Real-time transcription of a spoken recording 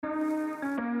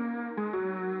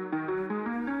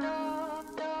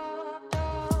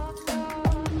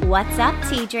What's up,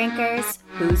 tea drinkers?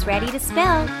 Who's ready to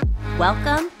spill?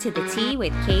 Welcome to the Tea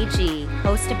with KG,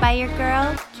 hosted by your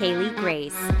girl, Kaylee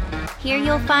Grace. Here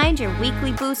you'll find your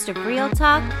weekly boost of real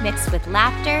talk mixed with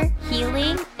laughter,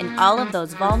 healing, and all of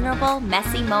those vulnerable,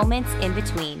 messy moments in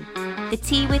between. The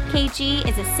Tea with KG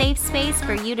is a safe space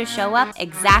for you to show up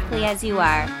exactly as you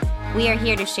are. We are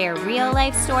here to share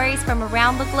real-life stories from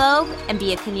around the globe and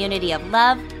be a community of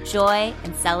love, joy,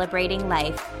 and celebrating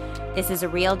life. This is a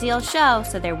real deal show,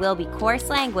 so there will be coarse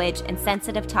language and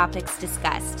sensitive topics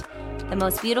discussed. The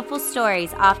most beautiful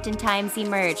stories oftentimes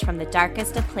emerge from the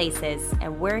darkest of places,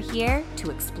 and we're here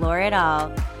to explore it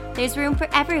all. There's room for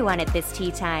everyone at this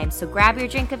tea time, so grab your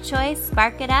drink of choice,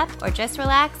 spark it up, or just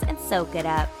relax and soak it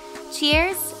up.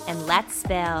 Cheers, and let's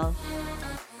spill.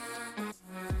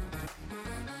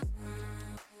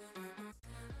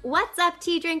 What's up,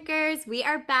 tea drinkers? We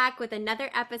are back with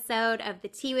another episode of the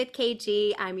Tea with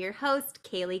KG. I'm your host,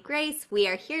 Kaylee Grace. We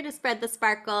are here to spread the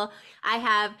sparkle. I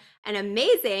have an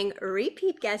amazing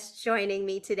repeat guest joining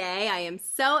me today. I am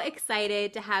so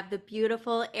excited to have the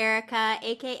beautiful Erica,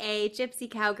 aka Gypsy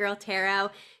Cowgirl Tarot,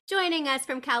 joining us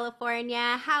from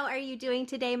California. How are you doing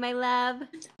today, my love?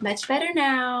 Much better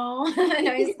now.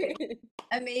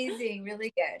 Amazing.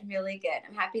 Really good. Really good.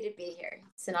 I'm happy to be here.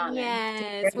 It's an honor.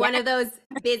 Yes, one of those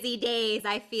busy days.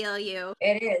 I feel you.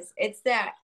 It is. It's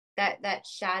that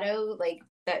shadow, like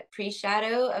that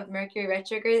pre-shadow of Mercury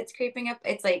retrograde that's creeping up.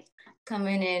 It's like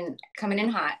coming in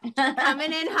hot.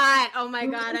 Coming in hot. Oh my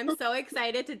God. I'm so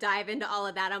excited to dive into all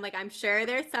of that. I'm sure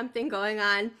there's something going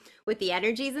on with the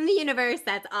energies in the universe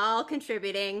that's all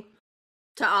contributing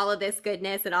to all of this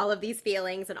goodness and all of these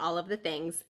feelings and all of the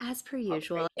things, as per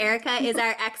usual. Erica is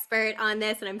our expert on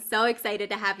this, and I'm so excited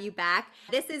to have you back.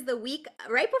 This is the week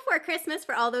right before Christmas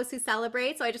for all those who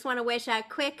celebrate, so I just want to wish a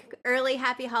quick, early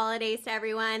happy holidays to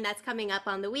everyone that's coming up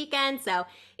on the weekend. So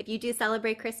if you do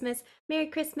celebrate Christmas, Merry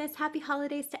Christmas, happy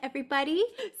holidays to everybody.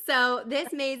 So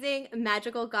this amazing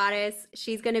magical goddess,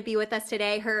 she's going to be with us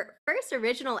today. Her first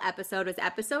original episode was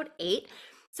episode 8.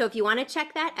 So if you want to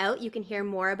check that out, you can hear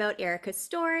more about Erica's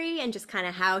story and just kind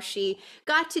of how she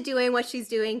got to doing what she's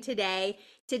doing today.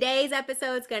 Today's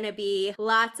episode is going to be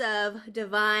lots of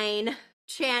divine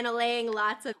channeling,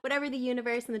 lots of whatever the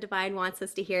universe and the divine wants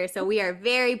us to hear. So we are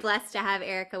very blessed to have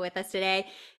Erica with us today.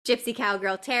 Gypsy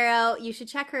Cowgirl Tarot. You should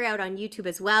check her out on YouTube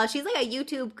as well. She's like a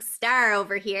YouTube star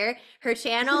over here. Her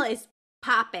channel is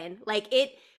popping. Like,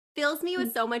 it fills me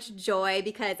with so much joy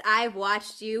because I've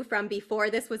watched you from before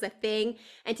this was a thing,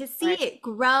 and to see it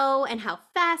grow and how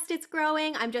fast it's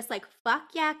growing, I'm just like, fuck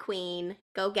yeah, queen,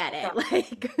 go get it.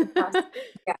 Like,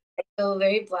 yeah, I feel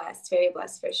very blessed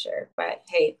for sure. But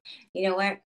hey, you know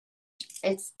what?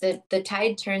 It's the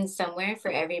tide turns somewhere for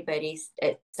everybody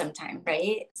at some time,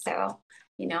 right? So,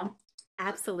 you know.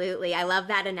 Absolutely. I love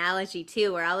that analogy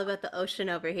too. We're all about the ocean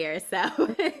over here.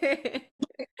 So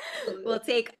we'll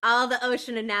take all the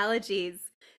ocean analogies.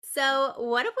 So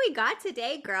what have we got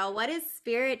today, girl? What is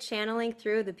spirit channeling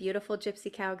through the beautiful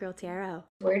Gypsy Cowgirl Tarot?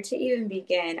 Where to even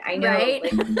begin? I know, right?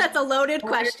 Like, that's a loaded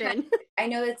question. I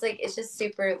know, it's just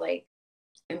super like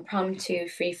impromptu,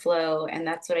 free flow, and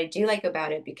that's what I do like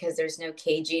about it, because there's no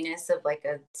caginess of like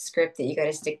a script that you got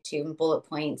to stick to and bullet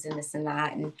points and this and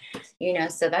that, and you know,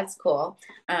 so that's cool,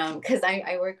 because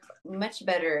I work much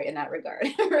better in that regard.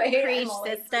 Right? Preach,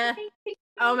 sister.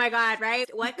 Oh my God, right?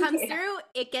 What comes through,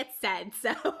 it gets said.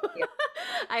 So yeah.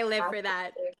 I live for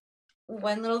that.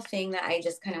 One little thing that I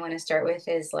just kind of want to start with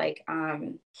is like,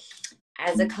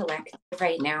 as a collective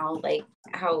right now, like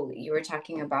how you were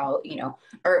talking about,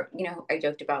 I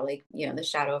joked about like, the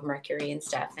shadow of Mercury and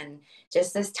stuff, and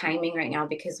just this timing right now,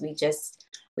 because we just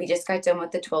got done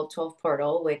with the 12/12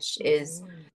 portal, which is,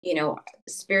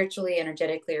 spiritually,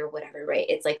 energetically, or whatever, right?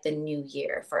 It's like the new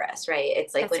year for us, right?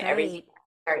 It's like when everything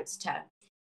starts to,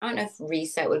 I don't know if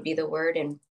reset would be the word.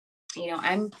 And,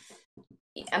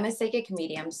 I'm a psychic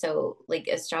medium, so like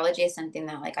astrology is something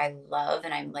that like I love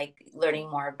and I'm like learning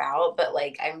more about, but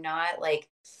like I'm not like,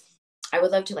 I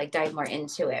would love to like dive more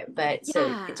into it, but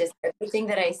so just everything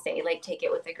that I say, like take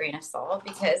it with a grain of salt,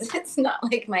 because it's not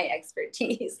like my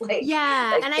expertise. Like,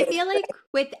 and I feel like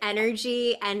with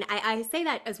energy, and I say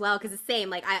that as well, because the same,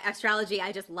 like astrology,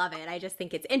 I just love it. I just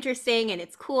think it's interesting and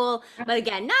it's cool. But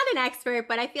again, not an expert,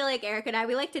 but I feel like Erica and I,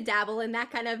 we like to dabble in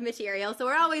that kind of material. So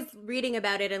we're always reading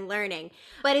about it and learning.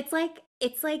 But it's like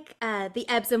the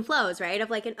ebbs and flows, right? Of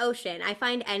like an ocean. I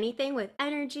find anything with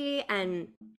energy and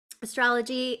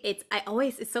astrology, it's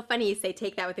so funny you say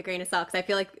take that with a grain of salt, because I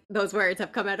feel like those words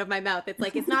have come out of my mouth. It's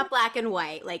like, it's not black and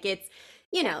white. Like, it's,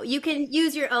 you can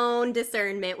use your own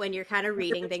discernment when you're kind of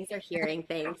reading things or hearing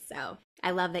things. So I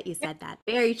love that you said that.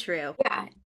 Very true. Yeah.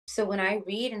 so when I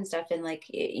read and stuff, and like,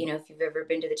 if you've ever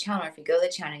been to the channel, or if you go to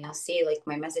the channel, you'll see like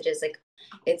my messages, like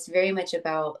it's very much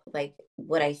about like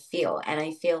what I feel. And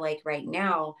I feel like right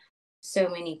now, so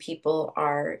many people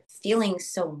are feeling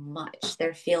so much.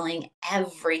 They're feeling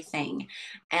everything.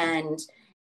 And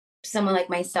someone like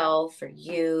myself or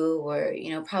you, or,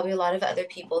 probably a lot of other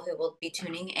people who will be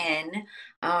tuning in,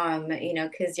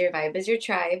 because your vibe is your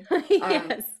tribe.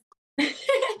 Um, Yes.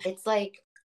 it's like,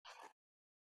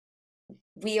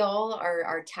 we all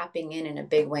are tapping in a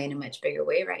big way, in a much bigger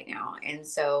way right now. And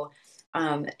so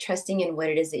trusting in what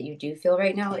it is that you do feel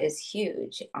right now is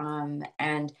huge.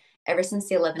 And ever since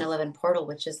the 1111 portal,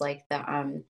 which is like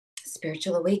the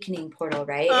spiritual awakening portal,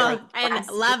 right? Oh, Like and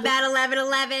last love year. that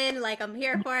 1111. Like, I'm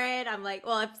here for it. I'm like,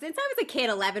 well, since I was a kid,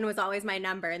 11 was always my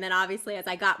number. And then obviously, as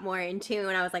I got more in tune,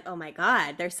 I was like, oh my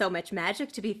God, there's so much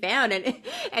magic to be found.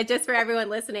 And just for everyone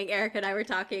listening, Erica and I were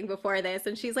talking before this,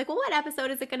 and she's like, well, what episode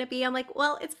is it going to be? I'm like,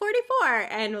 well, it's 44.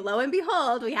 And lo and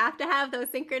behold, we have to have those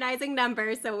synchronizing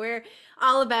numbers. So we're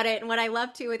all about it. And what I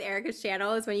love too with Erica's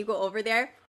channel is when you go over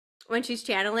there, when she's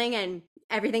channeling and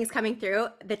everything's coming through,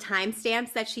 the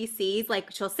timestamps that she sees, like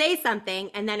she'll say something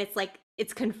and then it's like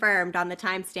it's confirmed on the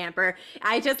timestamp. Or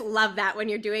I just love that when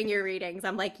you're doing your readings.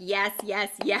 I'm like, yes, yes,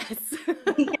 yes. And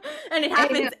it I know.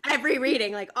 happens every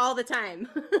reading, like all the time.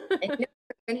 I know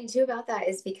what's funny too about that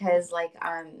is because like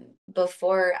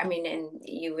before, I mean, and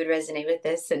you would resonate with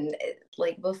this, and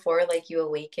like before like you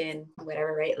awaken,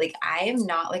 whatever, right? Like I am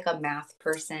not like a math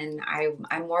person.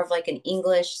 I'm more of like an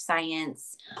English,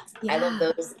 science. I love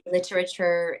Yeah. those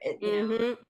literature,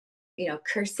 Mm-hmm.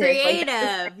 cursive, like Creative.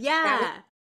 that was, Yeah.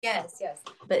 yes, yes.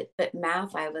 But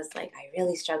math, I was like, I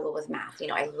really struggle with math.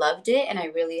 I loved it, and I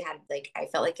really had like, I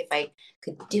felt like if I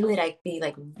could do it, I'd be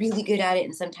like really good at it.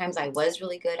 And sometimes I was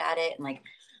really good at it, and like,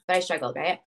 but I struggled,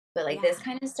 right? But like this Yeah.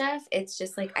 kind of stuff, it's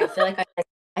just like I feel like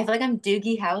I'm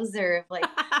Doogie Howser of like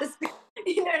this.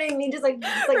 You know what I mean? Just like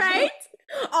Right?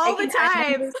 I All the can add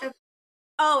time. numbers up.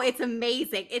 Oh, it's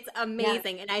amazing. It's Yeah.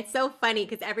 amazing. And it's so funny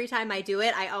because every time I do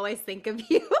it, I always think of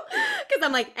you because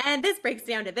I'm like, and this breaks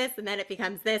down to this, and then it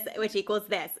becomes this, which equals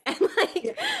this. And Yeah.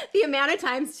 like the amount of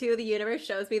times too, the universe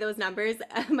shows me those numbers.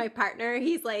 My partner,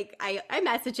 he's like, I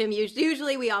message him.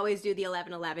 Usually we always do the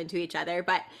 1111 to each other,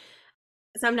 but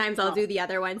sometimes I'll Oh. do the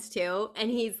other ones too.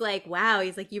 And he's like, wow,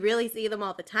 he's like, you really see them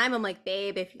all the time. I'm like,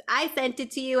 babe, if I sent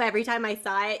it to you every time I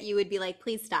saw it, you would be like,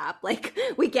 please stop. Like,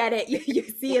 we get it. You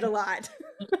see it a lot.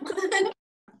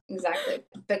 Exactly.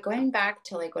 But going back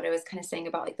to like what I was kind of saying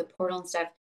about like the portal and stuff.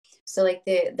 So like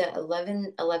the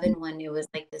 11 it was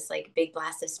like this like big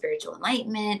blast of spiritual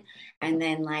enlightenment. And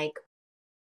then like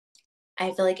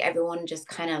I feel like everyone just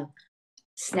kind of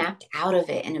snapped out of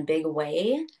it in a big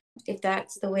way, if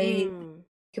that's the way you Mm.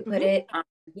 could put Hmm. it,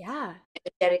 Yeah.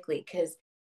 energetically. Because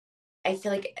I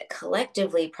feel like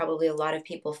collectively, probably a lot of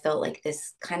people felt like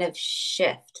this kind of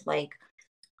shift. Like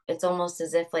it's almost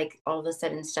as if like all of a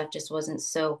sudden stuff just wasn't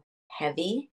so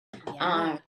heavy. Yeah.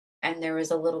 Um, and there was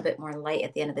a little bit more light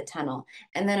at the end of the tunnel.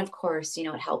 And then of course, it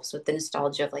helps with the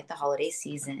nostalgia of like the holiday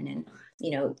season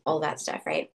and all that stuff,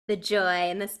 right? The joy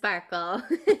and the sparkle.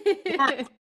 Yeah.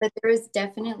 But there was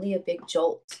definitely a big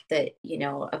jolt that,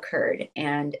 occurred.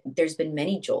 And there's been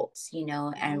many jolts, and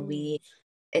Mm.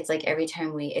 it's like every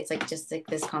time it's like just like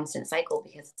this constant cycle,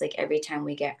 because it's like every time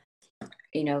we get,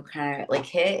 kind of like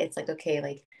hit, it's like, okay,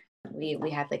 like we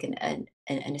have like an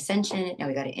ascension. Now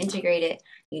we got to integrate it,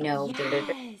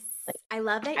 Yes. like I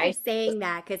love that you're I, saying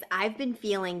that because I've been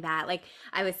feeling that. Like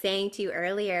I was saying to you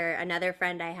earlier, another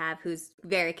friend I have who's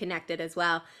very connected as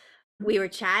well. We were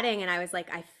chatting and I was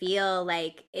like, I feel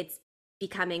like it's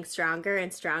becoming stronger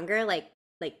and stronger. Like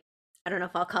I don't know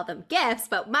if I'll call them gifts,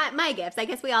 but my gifts. I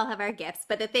guess we all have our gifts,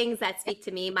 but the things that speak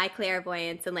to me, my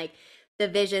clairvoyance and like the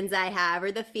visions I have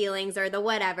or the feelings or the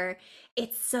whatever,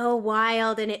 it's so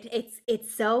wild and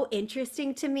it's so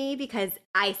interesting to me because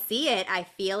I see it, I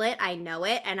feel it, I know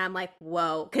it, and I'm like,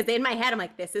 whoa. Because in my head, I'm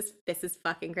like, this is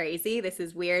fucking crazy. This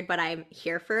is weird, but I'm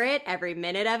here for it every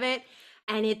minute of it.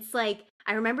 And it's like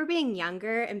I remember being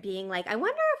younger and being like, I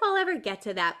wonder if I'll ever get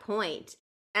to that point.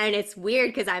 And it's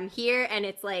weird because I'm here and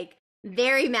it's like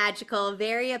very magical,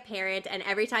 very apparent. And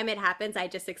every time it happens, I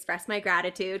just express my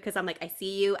gratitude because I'm like, I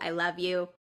see you, I love you,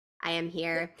 I am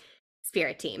here.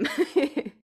 Spirit team.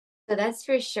 so that's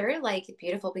for sure like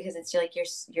beautiful, because it's like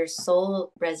your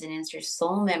soul resonance, your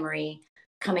soul memory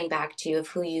coming back to you of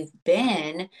who you've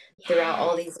been throughout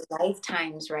all Yes. these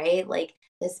lifetimes, right? Like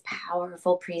this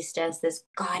powerful priestess, this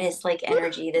goddess like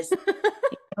energy, this,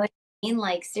 what I mean,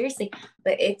 like seriously.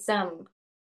 But it's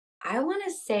I want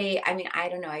to say, I mean, I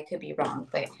don't know, I could be wrong,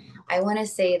 but I want to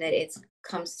say that it's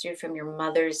comes through from your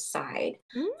mother's side.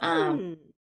 Um Mm.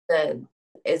 the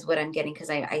is what I'm getting, because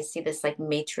I see this like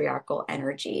matriarchal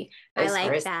energy I as far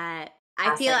like as that. I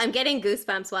past feel lives. I'm getting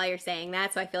goosebumps while you're saying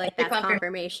that, so I feel like That's your that's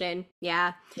confirmation. confirmation.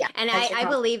 Yeah. Yeah, And that's your I confirmation.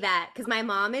 believe that because my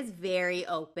mom is very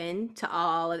open to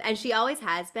all of, and she always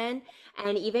has been.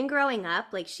 And even growing up,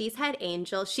 like she's had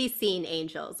angels, she's seen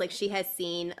angels, like she has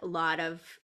seen a lot of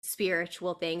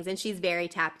spiritual things, and she's very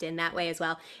tapped in that way as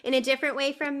well, in a different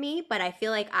way from me. But I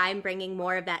feel like I'm bringing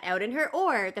more of that out in her,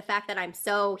 or the fact that I'm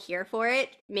so here for it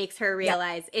makes her Yeah,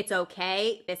 realize it's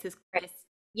okay. This is right. this,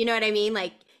 you know what I mean?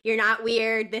 Like you're not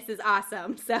weird. This is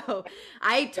awesome. So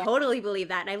I Yeah. totally believe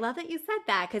that. And I love that you said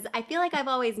that because I feel like I've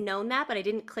always known that, but I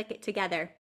didn't click it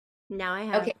together. Now I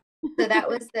have. Okay. So that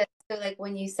was the so like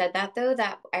when you said that though,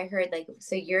 that I heard like,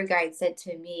 so your guide said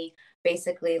to me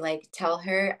basically like tell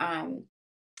her,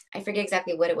 I forget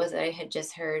exactly what it was that I had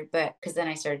just heard, but because then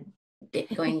I started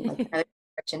going like another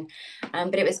direction.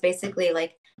 But it was basically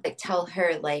like tell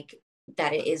her like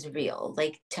that it is real.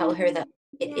 Like tell her that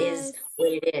it is Yes.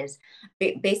 what it is.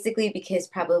 Basically, because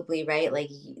probably right, like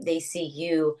they see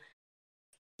you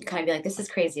kind of be like, this is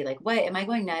crazy. Like, what am I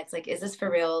going nuts? Like, is this for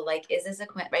real? Like, is this a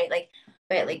right? Like,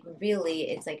 but like really,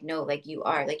 it's like no, like you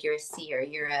are like you're a seer.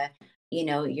 You're a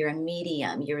you're a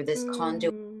medium. You're this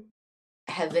conduit, Mm,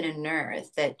 heaven and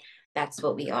earth. That's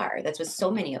what we are. That's what so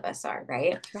many of us are,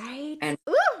 right? right? And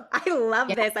Ooh, I love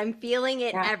yeah, this. I'm feeling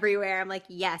it yeah, everywhere. I'm like,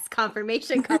 yes,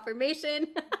 confirmation, confirmation.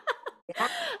 yeah,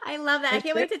 I love that. for I can't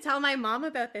sure. wait to tell my mom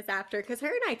about this after because her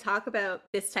and I talk about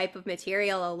this type of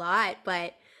material a lot,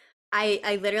 but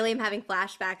I literally am having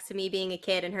flashbacks to me being a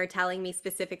kid and her telling me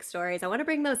specific stories. I want to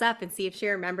bring those up and see if she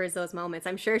remembers those moments.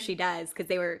 I'm sure she does because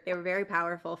they were very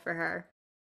powerful for her.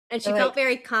 And she So felt like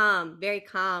very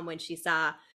calm when she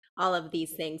saw all of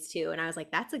these things too. And I was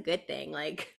like, that's a good thing.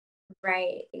 Like,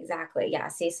 right, exactly. Yeah.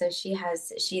 See, so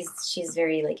she's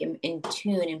very like in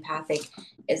tune, empathic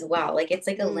as well. Like it's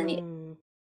like a lineage mm,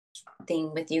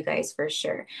 thing with you guys for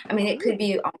sure. I mean, it could mm.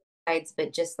 be on sides,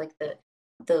 but just like the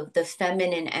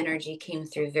feminine energy came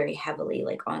through very heavily,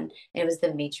 like on it was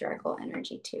the matriarchal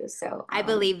energy too. So I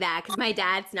believe that because my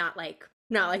dad's not like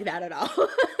that at all.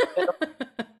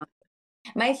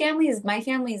 my family is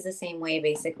the same way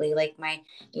basically. Like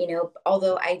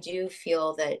although I do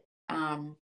feel that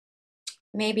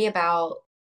maybe about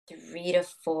 3 to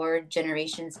 4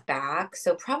 generations back.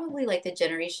 So probably like the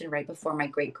generation right before my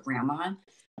great grandma,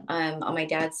 on my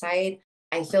dad's side,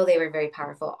 I feel they were very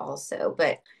powerful also.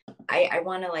 But I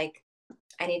want to like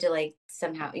I need to like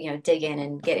somehow dig in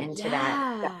and get into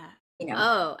that. Yeah. You know,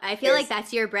 Oh, I feel like there's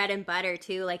that's your bread and butter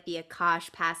too, like the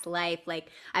Akash past life. Like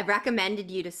I've recommended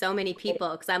you to so many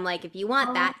people because I'm like, if you want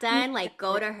oh that done, like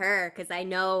go to her because I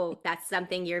know that's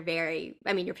something you're very,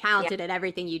 I mean, you're yeah, talented at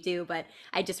everything you do, but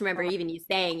I just remember even you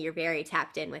saying you're very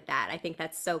tapped in with that. I think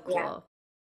that's so yeah, cool.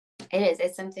 it is.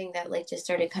 It's something that like just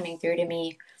started coming through to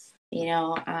me,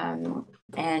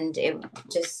 and it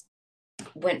just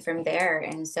went from there.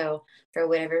 And so for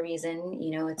whatever reason,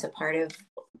 it's a part of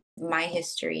my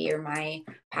history or my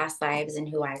past lives and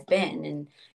who I've been. And,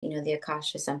 the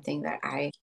Akash is something that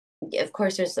of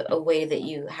course, there's a way that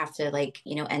you have to like,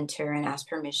 enter and ask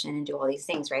permission and do all these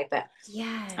things, right? Um,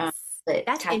 Yes. but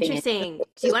That's tapping in, interesting.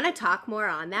 Do you want to talk more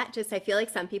on that? Just I feel like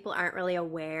some people aren't really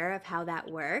aware of how that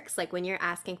works. Like when you're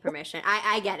asking permission.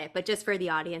 I get it, but just for the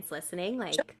audience listening,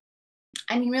 like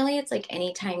I mean, really, it's like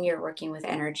anytime you're working with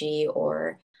energy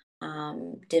or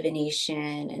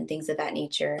divination and things of that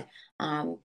nature,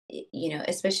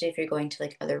 especially if you're going to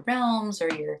like other realms or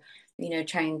you're,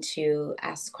 trying to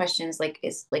ask questions like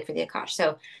is like for the Akash.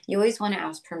 So you always want to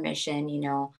ask permission,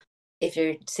 if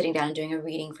you're sitting down and doing a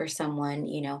reading for someone,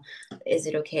 is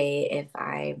it okay if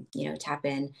I, tap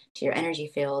in to your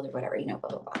energy field or whatever, blah,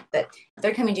 blah, blah. But if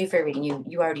they're coming to you for a reading,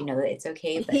 you already know that it's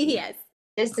okay. But, yes.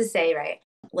 just to say, right,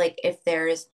 like if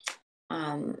there's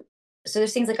um so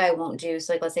there's things like I won't do.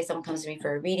 So like let's say someone comes to me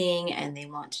for a reading and they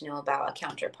want to know about a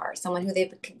counterpart, someone who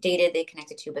they've dated, they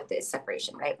connected to, but this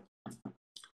separation, right?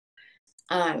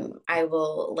 I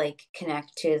will like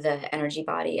connect to the energy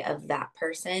body of that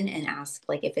person and ask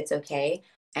like if it's okay.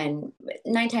 And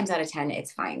 9 times out of 10,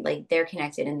 it's fine. Like they're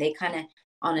connected and they kind of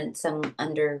some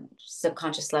under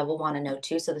subconscious level want to know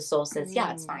too. So the soul says,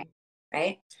 yeah, it's fine, Mm.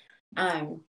 right?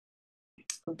 Um,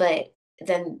 but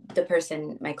then the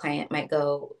person, my client, might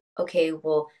go, okay,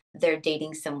 well, they're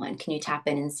dating someone. Can you tap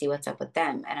in and see what's up with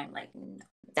them? And I'm like, no,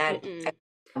 I Mm-mm.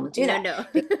 won't do No, that no.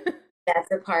 because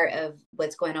that's a part of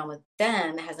what's going on with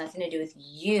them. It has nothing to do with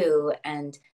you.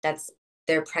 And that's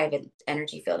their private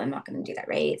energy field. I'm not going to do that.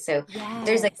 Right. So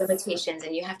there's like Yes. limitations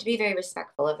and you have to be very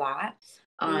respectful of that.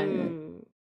 Um, Mm.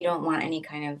 you don't want any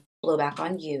kind of blowback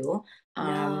on you. Um,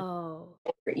 No.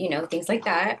 things like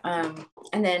that.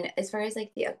 And then as far as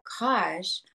like the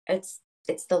Akash,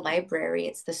 it's the library,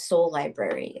 it's the soul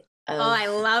library Oh, of I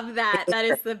love the that. That is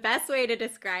universe. the best way to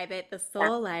describe it. The Yeah.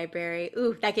 soul library.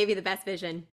 Ooh, that gave you the best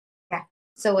vision. Yeah.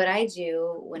 So what I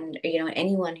do when,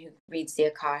 anyone who reads the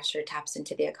Akash or taps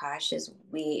into the Akash is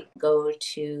we go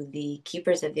to the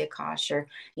keepers of the Akash, or,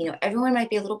 everyone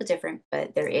might be a little bit different,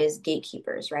 but there is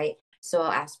gatekeepers, right? So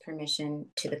I'll ask permission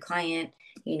to the client,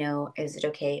 is it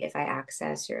okay if I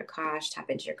access your Akash, tap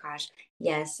into your Akash?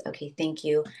 Yes. Okay. Thank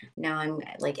you. Now I'm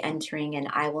like entering, and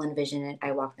I will envision it.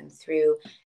 I walk them through,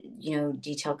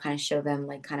 detail, kind of show them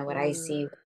like kind of what I Ooh. see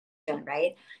done,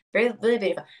 right? Very, really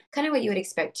beautiful. Kind of what you would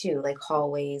expect too, like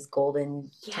hallways, golden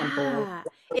temple. Yeah.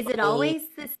 Is it always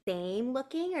the same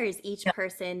looking or is each No,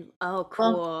 person? Oh, well,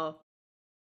 cool.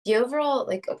 the overall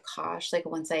like Akash, like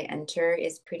once I enter,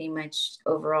 is pretty much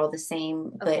overall the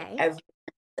same, but Okay.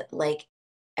 like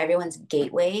everyone's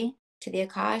gateway to the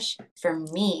Akash for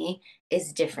me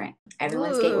is different.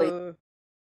 Everyone's gateway, Ooh.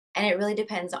 and it really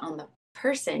depends on the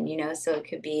person, so it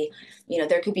could be,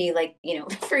 there could be like,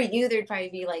 for you there'd probably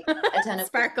be like a ton of like,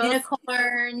 Sparkles.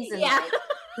 unicorns and Yeah. like,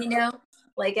 you know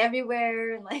like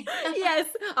everywhere, and like Yes.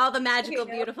 All the you magical,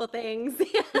 know beautiful things.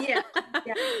 yeah,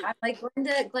 yeah. I'm like,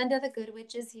 Glenda the Good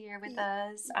Witch is here with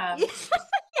us. Yes.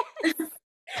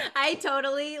 I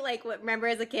totally like remember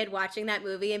as a kid watching that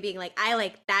movie and being like, I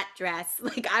like that dress.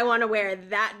 Like I want to wear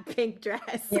that pink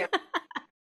dress. Yeah,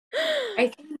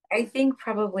 I think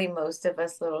probably most of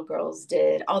us little girls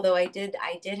did. Although I did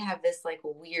have this like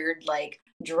weird like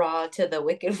draw to the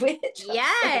Wicked Witch. I was like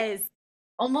Yes.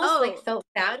 almost like Oh, felt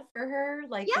bad for her,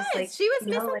 like just yes. like, She was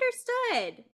like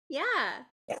misunderstood. Yeah.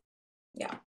 yeah,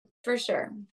 yeah, for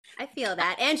sure. I feel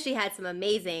that. And she had some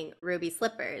amazing ruby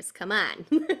slippers. Come on.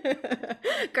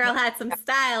 Girl had some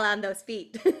style on those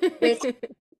feet. Which,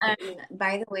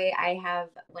 by the way, I have,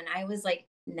 when I was like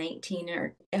 19,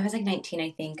 or it was like 19,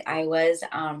 I think, I was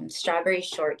strawberry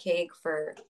shortcake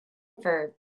for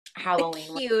The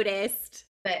Halloween. cutest.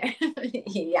 But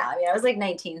yeah, I mean, I was like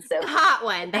 19, so The hot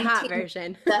one, the hot 19,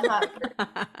 version. the hot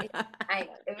version. I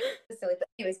know it was silly, but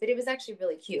anyways, but it was actually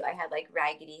really cute. I had like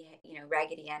Raggedy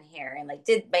Ann hair, and like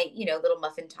did my, little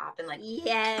muffin top, and like,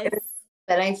 Yes.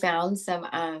 but I found some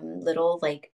little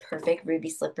like perfect ruby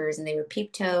slippers, and they were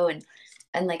peep toe,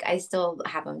 and like I still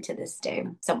have them to this day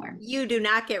somewhere. You do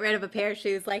not get rid of a pair of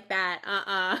shoes like that.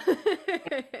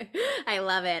 I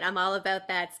love it. I'm all about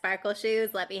that. Sparkle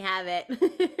shoes. Let me have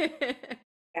it.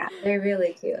 Yeah, they're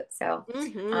really cute. So,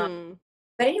 um, Hmm.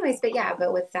 but anyways, but yeah,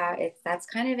 but with that, that's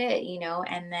kind of it,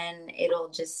 and then it'll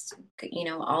just,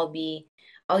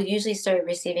 I'll usually start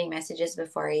receiving messages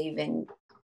before I even,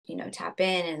 tap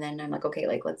in, and then I'm like, okay,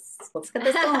 like let's get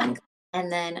this going. And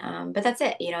then, but that's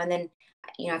it, and then,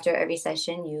 after every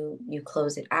session, you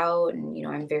close it out, and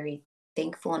I'm very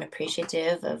thankful and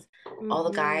appreciative of all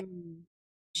the guys Hmm.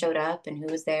 showed up and who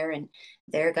was there, and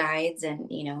their guides, and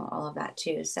all of that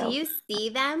too. Do So you see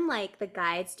them like the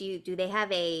guides? Do they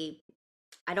have a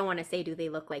I don't want to say do they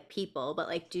look like people, but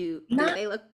like do not they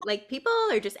look like people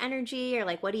or just energy or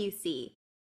like what do you see?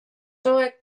 so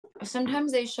like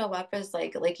sometimes they show up as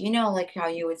like like how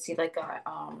you would see like a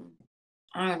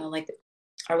I don't know, like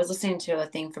I was listening to a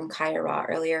thing from Kaya Ra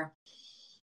earlier,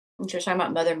 and she was talking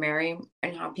about Mother Mary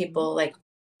and how Mhm. people like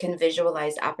can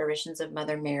visualize apparitions of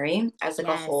Mother Mary as like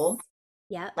a Yes. whole,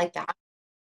 Yep. like that.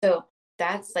 So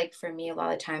that's like for me a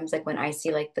lot of times, like when I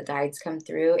see like the guides come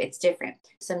through, it's different.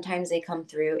 Sometimes they come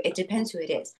through. It depends who it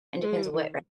is and depends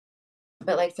what, Mm. right?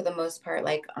 But like for the most part,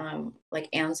 like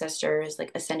ancestors,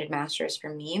 like ascended masters for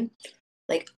me,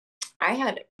 like I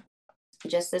had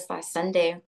just this last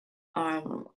Sunday,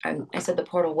 I said the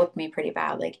portal whooped me pretty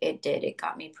bad. Like it did. It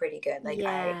got me pretty good. Like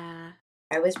Yeah.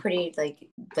 I was pretty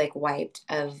like wiped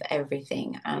of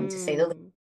everything, to say the Mm.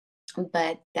 least.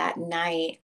 But that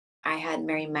night, I had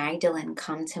Mary Magdalene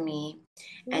come to me,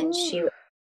 and Ooh. she was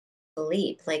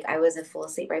asleep. Like I wasn't full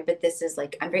asleep, right? But this is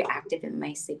like I'm very active in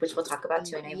my sleep, which we'll talk about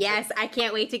too. And I was like, Yes, I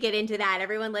can't wait to get into that.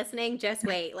 Everyone listening, just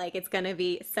wait. Like it's gonna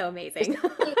be so there's amazing.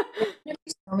 gonna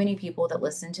be so many people that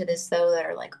listen to this though that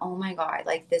are like, oh my God,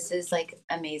 like this is like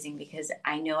amazing because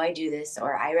I know I do this,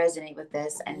 or I resonate with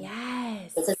this, and this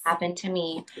has Yes. happened to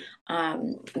me.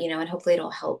 And hopefully it'll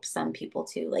help some people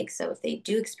too. Like, so if they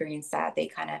do experience that, they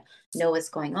kind of know what's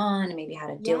going on and maybe how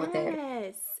to deal with it.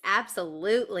 Yes.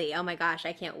 Absolutely. Oh my gosh,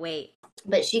 I can't wait.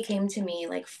 But she came to me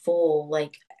like full,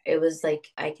 like it was like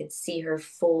I could see her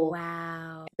full.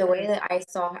 Wow. The way that I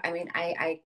saw, I mean,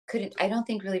 I couldn't, I don't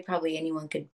think really probably anyone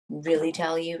could really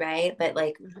tell you, right? But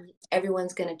like Mhm.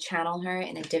 everyone's going to channel her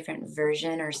in a different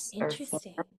version, or form.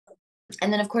 Interesting.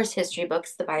 And then of course history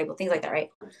books, the Bible, things like that, right?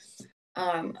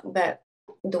 But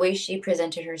the way she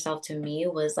presented herself to me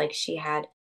was like she had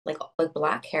like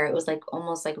black hair. It was like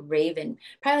almost like raven,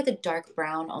 probably like a dark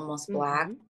brown, almost black.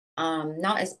 Mm-hmm.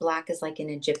 Not as black as like an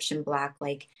Egyptian black,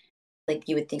 like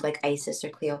you would think like Isis or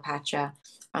Cleopatra.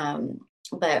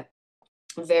 But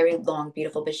very long,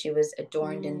 beautiful, but she was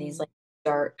adorned in these Mm. like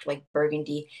dark, like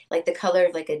burgundy, like the color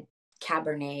of like a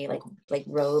cabernet, like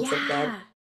robes, like bed.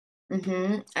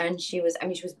 Yeah. And she was, I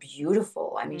mean, she was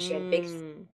beautiful. I mean, she had big,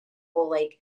 Mm. full,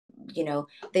 like,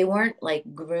 they weren't like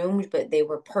groomed, but they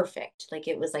were perfect. Like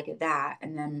it was like that.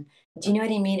 And then, do you know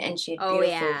what I mean? And she had Oh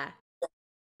beautiful, yeah.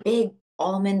 big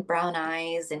almond brown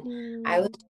eyes. And I was,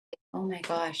 Mm. oh my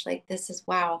gosh, like this is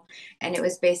wow. And it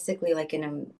was basically like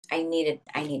I needed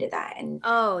that. And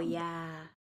Oh yeah.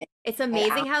 It's I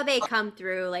amazing how they come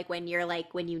through like when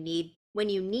you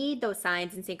need those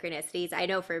signs and synchronicities. I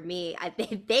know for me,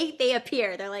 they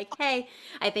appear. They're like, "Hey,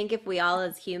 I think if we all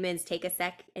as humans take a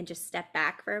sec and just step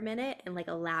back for a minute and like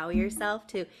allow yourself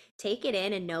to take it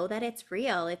in and know that it's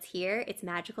real. It's here. It's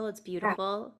magical. It's yeah,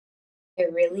 beautiful.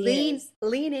 it really Lean is.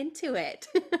 lean into it."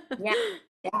 Yeah,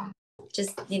 yeah.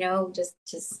 Just,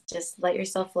 just let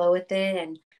yourself flow with it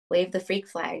and wave the freak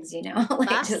flags, like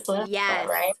Fuck just let it go, yes.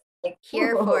 right? Like,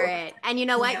 Here for whoa, it. And you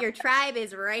know you what? know. Your tribe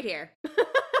is right here.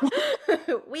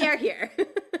 We are here.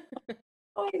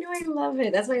 Oh, I know, I love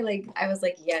it. That's why, like, I was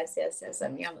like, yes, yes, yes. I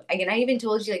mean, again, I even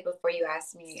told you, like, before you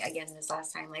asked me again this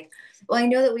last time, like, well, I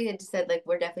know that we had said, like,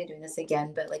 we're definitely doing this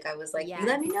again, but like, I was like, you let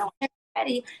Yes. me know when I'm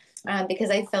ready, because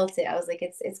I felt it. I was like,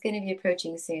 it's going to be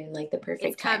approaching soon, like the It's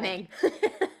perfect time. coming.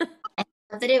 I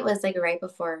love that it was like right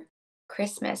before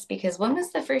Christmas, because when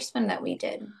was the first one that we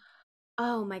did?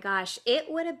 Oh my gosh.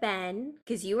 It would have been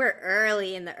because you were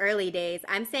early in the early days.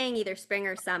 I'm saying either spring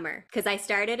or summer because I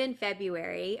started in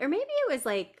February or maybe it was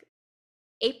like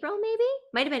April, maybe?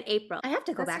 Might have been April. I have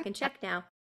to go That's back and check now.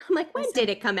 I'm like, when awesome. did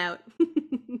it come out?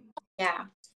 Yeah.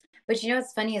 But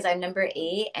what's funny is I'm number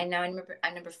 8, and now I'm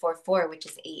number 4, which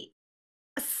is 8.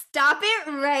 Stop it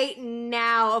right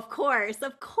now. Of course.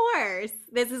 Of course.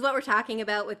 This is what we're talking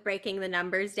about with breaking the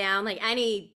numbers down. Like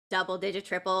any double digit,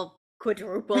 triple,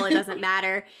 quadruple, it doesn't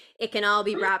matter. It can all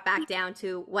be brought back down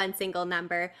to one single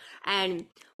number. And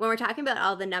when we're talking about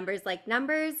all the numbers, like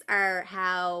numbers are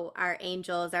how our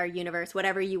angels, our universe,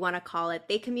 whatever you want to call it,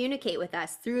 they communicate with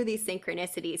us through these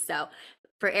synchronicities. So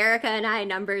for Erica and I,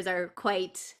 numbers are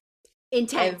quite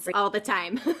intense Every all the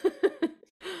time.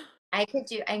 I could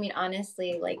do, I mean,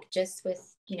 honestly, like just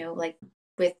with, like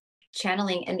with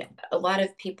channeling, and a lot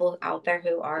of people out there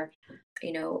who are,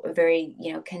 very,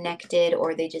 connected,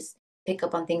 or they just pick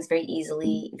up on things very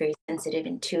easily, very sensitive,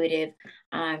 intuitive.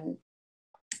 Um,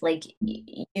 like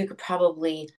you could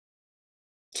probably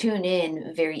tune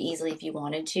in very easily if you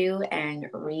wanted to, and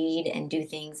read and do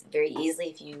things very easily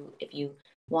if you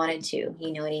wanted to,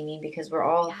 you know what I mean, because we're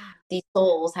all Yeah, these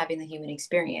souls having the human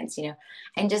experience,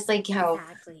 and just like how,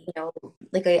 exactly.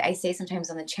 like I say sometimes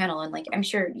on the channel, and like I'm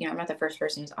sure, I'm not the first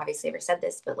person who's obviously ever said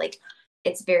this, but like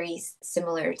it's very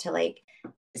similar to like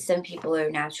some people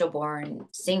are natural born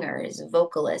singers,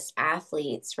 vocalists,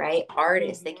 athletes, right?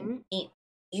 Artists, they can Mhm. paint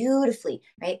beautifully,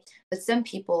 right? But some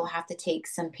people have to take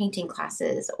some painting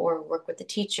classes, or work with a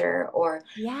teacher, or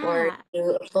Yeah,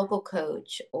 do a vocal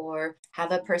coach, or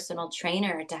have a personal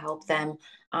trainer to help them,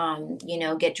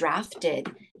 get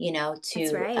drafted, that's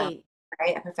to right.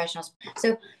 right, a professional.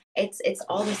 So it's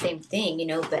all the same thing,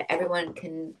 but everyone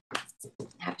can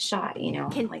have a shot,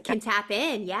 like that. Can tap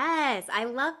in. Yes, I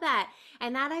love that.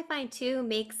 And that I find too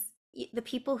makes the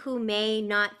people who may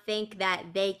not think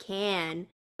that they can,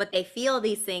 but they feel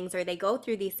these things or they go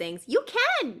through these things. You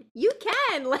can. You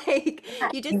can. Like Yeah,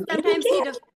 you just you really sometimes need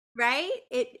can. to right?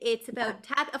 It's Yeah, about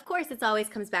tap. Of course, it's always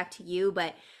comes back to you,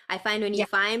 but I find when you yeah,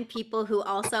 find people who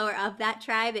also are of that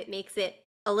tribe, it makes it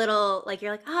a little like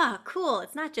you're like, ah, cool.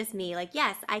 It's not just me. Like,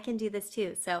 yes, I can do this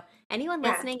too. So anyone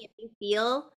yeah. listening, if you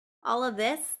feel all of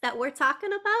this that we're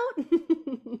talking about,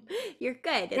 you're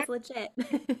good. Yeah. It's legit.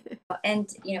 And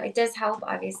it does help,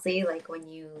 obviously, like when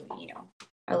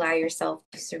allow yourself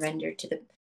to surrender to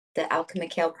the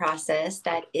alchemical process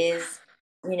that is,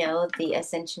 the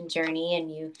ascension journey,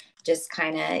 and you just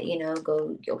kind of,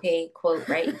 go, okay, quote,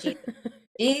 right,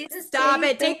 Jesus, Stop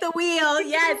take it. the Take the wheel.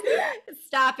 Yes. yeah.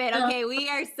 Stop it. Uh, Okay. We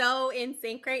are so in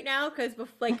sync right now because,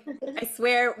 like, I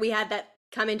swear we had that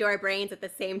come into our brains at the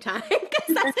same time.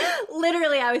 Because that's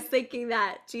literally, I was thinking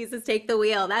that. Jesus, take the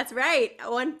wheel. That's right.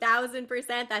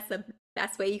 1000%. That's the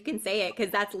best way you can say it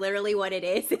because that's literally what it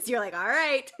is. Is you're like, all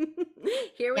right,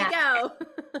 here we yeah. go.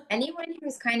 Anyone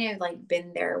who's kind of like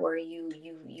been there, where you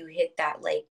hit that,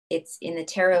 like it's in the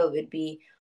tarot, it would be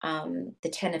the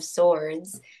 10 of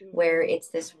Swords, where Mhm. it's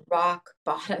this rock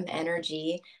bottom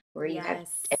energy, where you have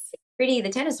Yes. the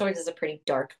Ten of Swords is a pretty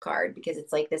dark card because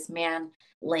it's like this man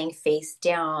laying face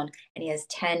down and he has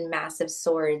 10 massive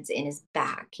swords in his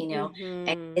back, and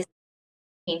Mm-hmm. it's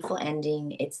a painful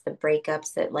ending. It's the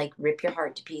breakups that like rip your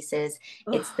heart to pieces.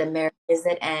 It's the marriages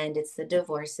that end. It's the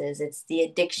divorces. It's the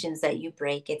addictions that you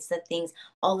break. It's the things,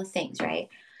 all the things, right?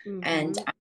 And Mm-hmm.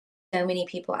 so many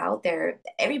people out there,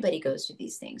 everybody goes through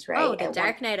these things, Oh, right? the At one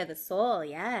dark night of the soul.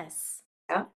 Yes.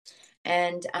 point.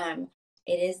 And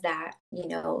it is that,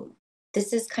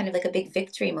 this is kind of like a big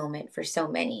victory moment for so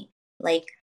many. Like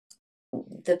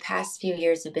the past few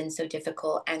years have been so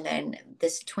difficult. And then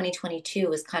this 2022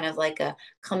 was kind of like a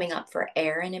coming up for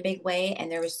air in a big way.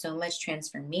 And there was so much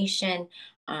transformation,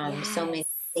 so many Yes.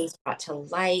 things brought to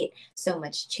light, so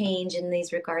much change in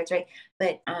these regards, right?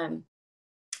 But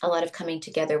a lot of coming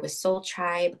together with Soul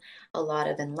Tribe, a lot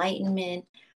of enlightenment.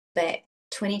 But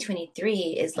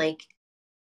 2023 is like,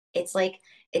 it's like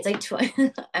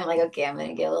I'm like, okay, I'm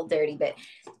gonna get a little dirty, but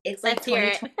it's like Let's hear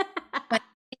it.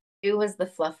 2022 was the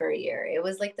fluffer year. It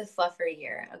was like the fluffer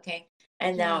year, okay?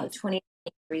 And now Yes.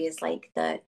 2023 is like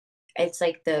it's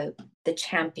like the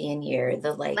champion year,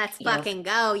 the like, Let's fucking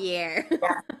go year.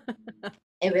 yeah,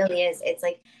 it really is. It's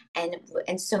like,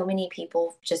 and so many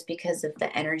people, just because of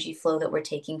the energy flow that we're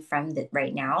taking from the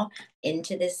right now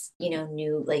into this,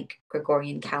 new like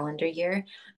Gregorian calendar year,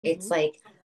 it's Hmm. like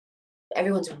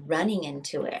everyone's running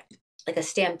into it like a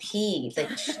stampede.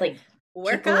 Like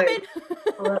We're people are,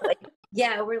 coming. like,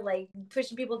 yeah, we're like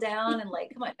pushing people down and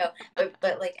like, come on, no,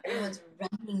 but like everyone's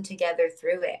running together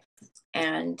through it,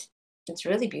 and it's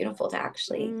really beautiful to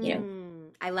actually,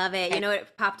 I love it. You know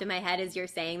what popped in my head as you're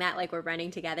saying that, like we're running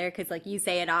together, because like you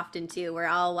say it often too. We're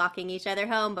all walking each other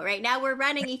home, but right now we're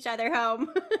running each other home.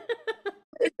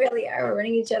 we really are. We're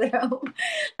running each other home.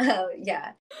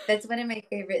 Yeah, that's one of my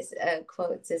favorite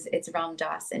quotes. Is it's Ram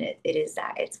Dass, and it is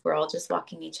that it's we're all just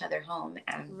walking each other home,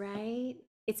 and Right?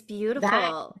 It's that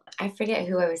beautiful. I forget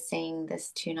who I was saying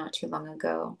this to not too long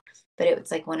ago, but it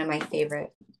was like one of my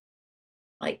favorite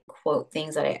like quote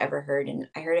things that I ever heard, and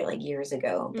I heard it like years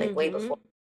ago, like way Mm-hmm. before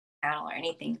channel or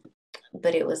anything.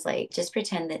 But it was like just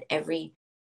pretend that every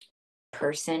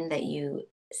person that you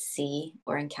see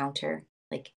or encounter,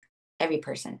 like every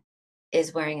person,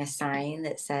 is wearing a sign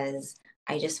that says,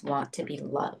 I just want to be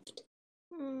loved.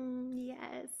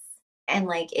 Yes. And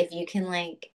like if you can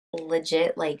like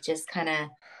legit like just kind of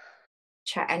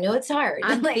try, I know it's hard.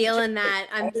 I'm Like feeling that.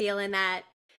 try I'm feeling that.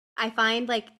 I find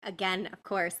like again, of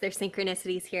course, there's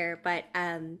synchronicities here, but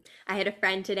I had a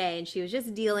friend today and she was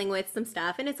just dealing with some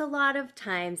stuff and it's a lot of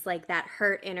times like that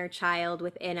hurt inner child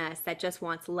within us that just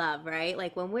wants love, right?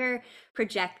 Like when we're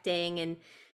projecting and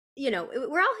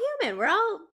we're all human. We're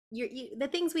all the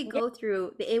things we yeah, go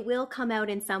through, it will come out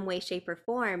in some way, shape, or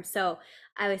form. So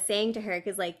I was saying to her,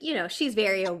 because like, she's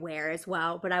very aware as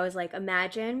well, but I was like,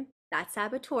 imagine that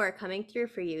saboteur coming through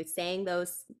for you, saying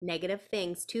those negative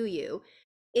things to you,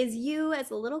 is you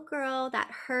as a little girl, that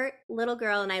hurt little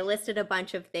girl. And I listed a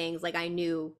bunch of things like I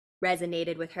knew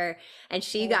resonated with her and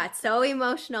she yeah. got so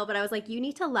emotional, but I was like, you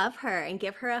need to love her and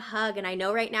give her a hug. And I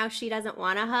know right now she doesn't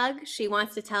want a hug. She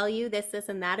wants to tell you this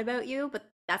and that about you, but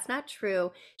that's not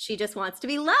true. She just wants to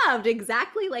be loved,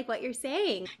 exactly like what you're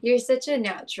saying. You're such a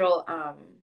natural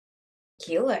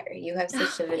healer. You have Oh,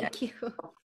 such a, thank you.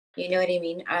 you know what I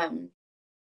mean?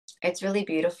 It's really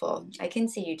beautiful. I can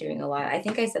see you doing a lot. I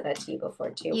think I said that to you before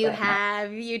too, You but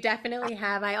have, you definitely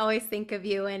have. I always think of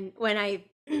you and when I,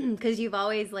 because you've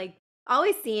always like,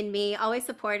 always seen me, always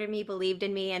supported me, believed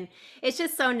in me. And it's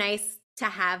just so nice to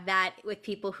have that with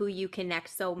people who you connect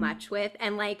so much with.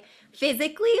 And like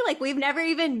physically, like we've never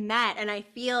even met. And I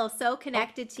feel so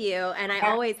connected to you and I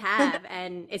yeah. always have.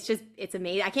 And it's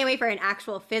amazing. I can't wait for an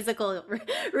actual physical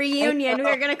I reunion. know.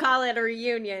 We're going to call it a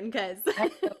reunion because I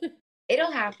know.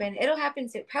 It'll happen. It'll happen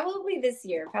soon. Probably this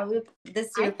year. Probably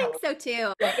this I year. think Probably so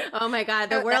too. right. Oh my God,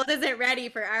 the So that world isn't ready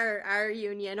for our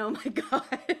union. Oh my God.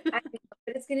 I know,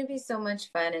 but it's gonna be so much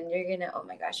fun, and you're gonna. Oh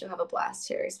my gosh, you'll have a blast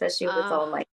here, especially with Oh,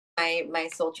 all my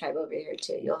soul tribe over here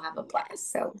too. You'll have a yes.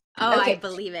 blast. So Oh, I okay.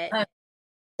 believe it. Um,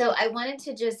 so I wanted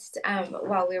to just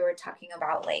while we were talking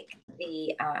about like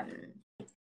the kind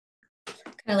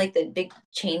of like the big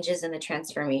changes and the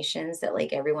transformations that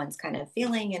like everyone's kind of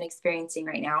feeling and experiencing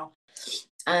right now.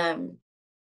 Um,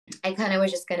 I kind of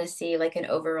was just gonna see like an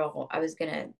overall. I was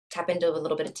gonna tap into a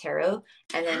little bit of tarot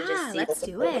and then just Yeah, see like let's an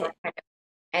do overall it. kind of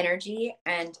energy,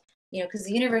 and because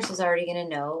the universe is already gonna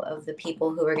know of the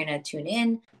people who are gonna tune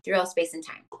in through all space and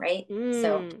time, right?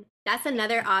 So That's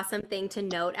another awesome thing to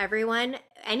note, everyone.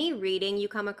 Any reading you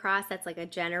come across that's like a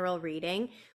general reading,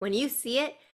 when you see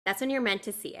it, that's when you're meant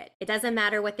to see it. It doesn't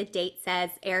matter what the date says.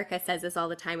 Erica says this all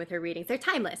the time with her readings. They're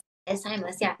timeless. It's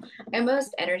timeless, yeah. And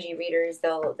most energy readers,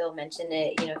 they'll mention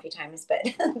it, a few times, but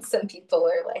some people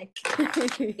are like,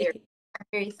 they're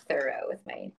very thorough with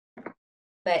my.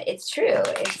 But it's true.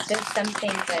 It's just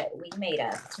something that we made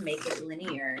up to make it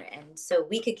linear, and so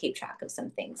we could keep track of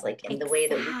some things, like in the way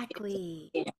that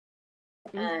we do.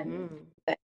 Exactly.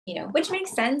 But which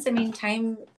makes sense. I mean,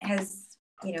 time has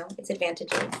its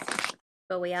advantages.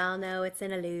 But we all know it's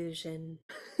an illusion.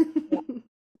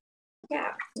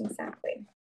 Yeah, exactly.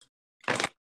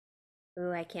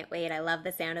 Ooh, I can't wait. I love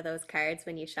the sound of those cards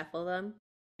when you shuffle them.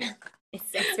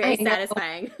 It's very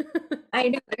satisfying. I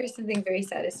know there's something very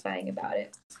satisfying about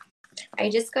it. I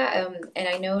just got and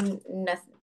I know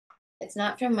nothing, it's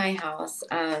not from my house,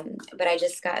 but I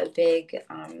just got a big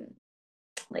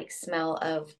like smell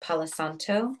of Palo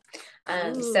Santo.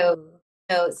 So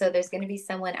there's going to be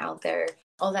someone out there.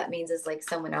 All that means is like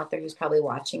someone out there who's probably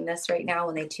watching this right now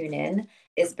when they tune in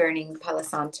is burning Palo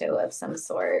Santo of some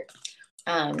sort.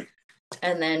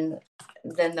 And then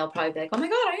they'll probably be like, "Oh my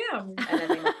God, I am!" And then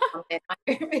they might comment on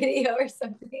your video or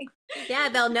something. Yeah,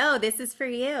 they'll know this is for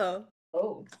you.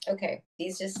 Oh, okay.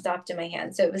 These just stopped in my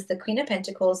hand. So it was the Queen of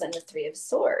Pentacles and the Three of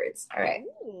Swords. All right.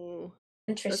 Ooh.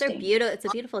 Interesting. Those are beautiful. It's a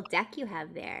beautiful deck you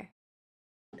have there.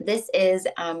 This is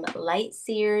Light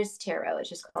Seers Tarot. It's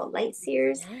just called Light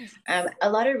Seers. Nice. A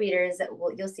lot of readers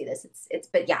you'll see this.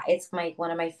 But yeah, it's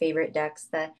one of my favorite decks.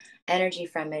 The energy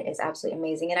from it is absolutely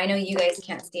amazing. And I know you guys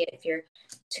can't see it if you're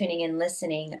tuning in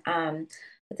listening.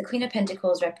 But the Queen of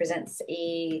Pentacles represents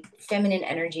a feminine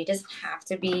energy. It doesn't have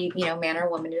to be, man or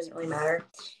woman. It doesn't really matter.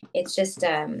 It's just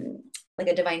like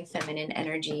a divine feminine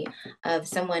energy of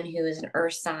someone who is an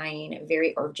earth sign,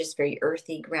 just very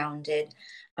earthy, grounded,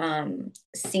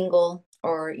 single,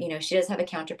 or she does have a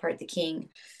counterpart, the king,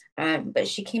 but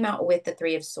she came out with the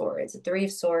Three of Swords. The Three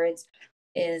of Swords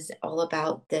is all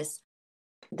about this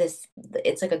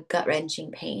it's like a gut-wrenching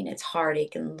pain. It's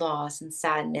heartache and loss and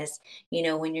sadness.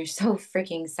 When you're so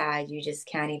freaking sad, you just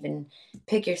can't even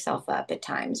pick yourself up at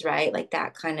times, right? Like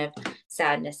that kind of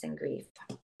sadness and grief.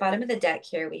 Bottom of the deck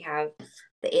here we have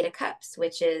the Eight of Cups,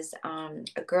 which is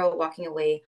a girl walking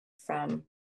away from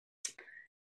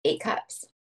 8 cups.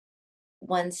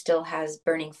 One still has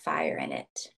burning fire in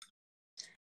it.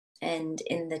 And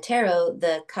in the tarot,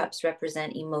 the cups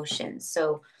represent emotions.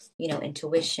 So,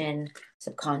 intuition,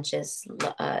 subconscious,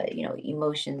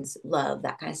 emotions, love,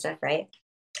 that kind of stuff, right?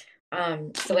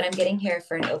 So what I'm getting here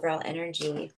for an overall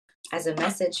energy as a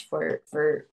message for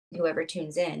whoever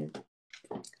tunes in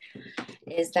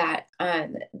is that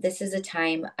this is a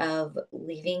time of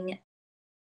leaving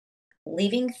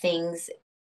things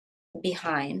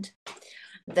behind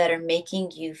that are making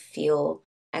you feel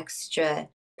extra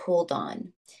pulled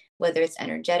on, whether it's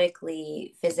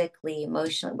energetically, physically,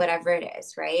 emotionally, whatever it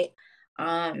is, right?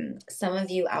 Some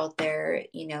of you out there,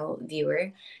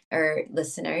 viewer or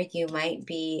listener, you might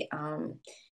be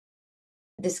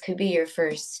this could be your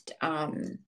first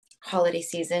holiday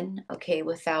season, okay,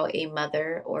 without a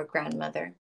mother or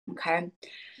grandmother. Okay.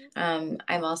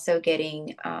 I'm also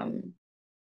getting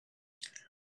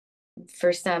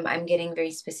for some, I'm getting very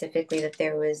specifically that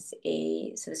there was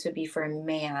so this would be for a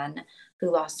man who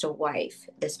lost a wife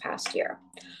this past year.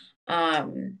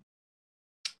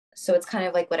 So it's kind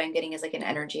of like what I'm getting is like an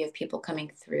energy of people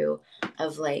coming through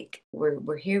of like,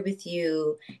 we're here with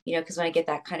you, because when I get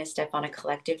that kind of stuff on a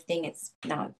collective thing, it's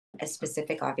not as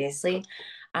specific, obviously.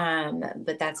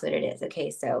 But that's what it is. Okay.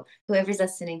 So whoever's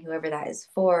listening, whoever that is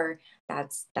for,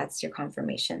 that's your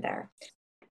confirmation there.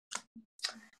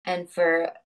 And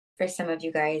for some of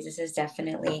you guys, this is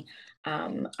definitely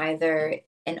either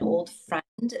an old friend,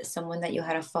 someone that you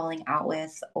had a falling out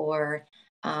with, or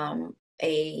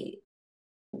a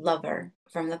lover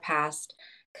from the past.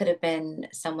 Could have been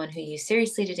someone who you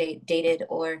seriously dated,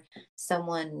 or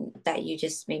someone that you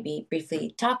just maybe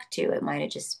briefly talked to. It might have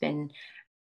just been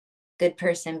good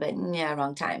person, but yeah,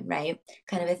 wrong time, right?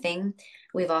 Kind of a thing.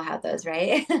 We've all had those,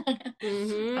 right?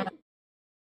 Mm-hmm.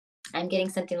 I'm getting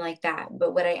something like that.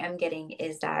 But what I am getting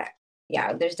is that,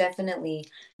 yeah, there's definitely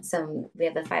we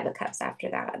have the Five of Cups after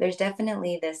that. There's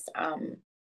definitely this,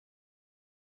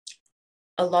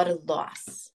 a lot of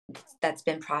loss that's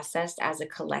been processed as a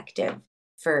collective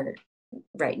for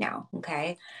right now.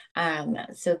 Okay.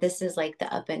 So this is like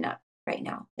the up and up right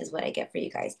now is what I get for you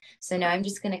guys. So now I'm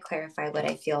just going to clarify what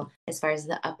I feel as far as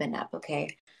the up and up.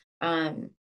 Okay.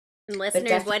 And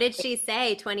listeners, what did she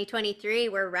say? 2023,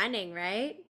 we're running,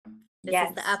 right? This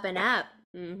is the up and up.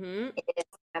 Mm-hmm. It is,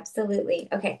 absolutely.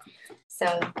 Okay.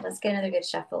 So let's get another good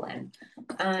shuffle in.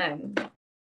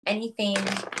 Anything,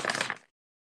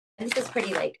 and this is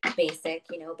pretty like basic,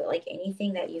 but like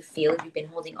anything that you feel you've been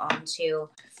holding on to,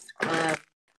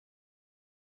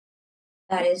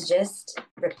 that is just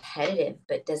repetitive,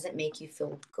 but doesn't make you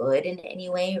feel good in any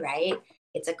way, right?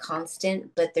 It's a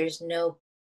constant, but there's no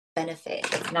benefit.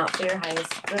 It's not for your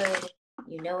highest good.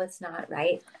 You know it's not,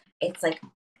 right? It's like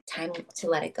time to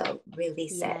let it go,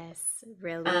 release it. Yes, Um,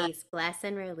 release, bless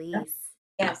and release.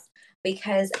 yes,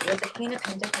 because with the Queen of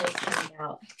Pentacles coming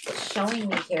out, it's showing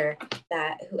me here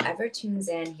that whoever tunes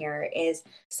in here is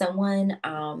someone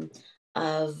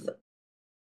of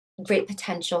great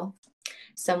potential,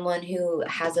 someone who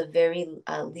has a very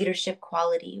leadership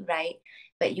quality, right?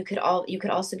 But you could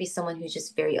also be someone who's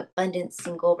just very abundant,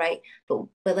 single, right? But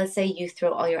let's say you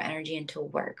throw all your energy into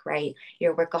work, right?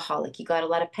 You're a workaholic. You got a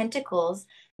lot of pentacles,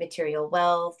 material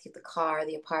wealth, the car,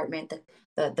 the apartment,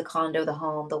 the condo, the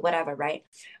home, the whatever, right?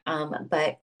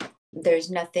 But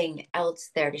there's nothing else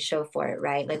there to show for it,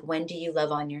 right? Like, when do you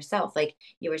love on yourself? Like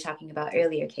you were talking about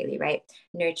earlier, Kaylee, right?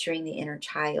 Nurturing the inner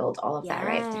child, all of that,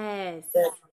 right? Yes.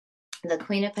 The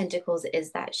Queen of Pentacles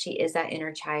is that she is that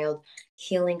inner child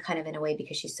healing kind of in a way,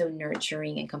 because she's so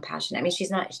nurturing and compassionate. I mean,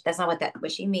 she's not, that's not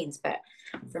what she means, but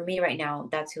for me right now,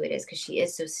 that's who it is, because she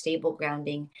is so stable,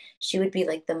 grounding. She would be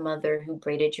like the mother who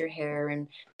braided your hair and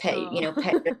pet Oh. your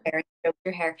hair and stroke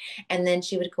your hair. And then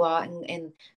she would go out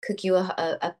and cook you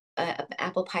a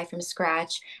apple pie from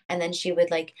scratch. And then she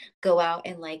would like go out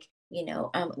and like,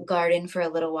 garden for a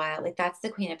little while. Like, that's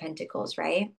the Queen of Pentacles,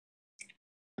 right?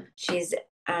 She's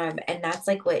and that's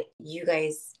like what you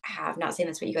guys have. Not saying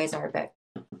that's what you guys are, but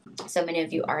so many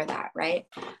of you are that, right?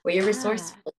 Where you're Yeah.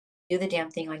 resourceful, do the damn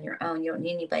thing on your own. You don't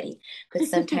need anybody. But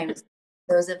sometimes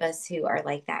those of us who are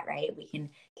like that, right? We can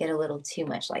get a little too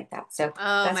much like that. So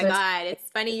Oh that's my what's God. It's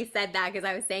funny you said that because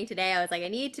I was saying today, I was like, I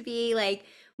need to be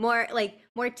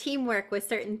more teamwork with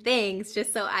certain things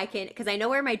just so I can, because I know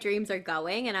where my dreams are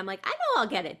going and I'm like, I know I'll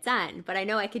get it done, but I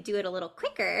know I could do it a little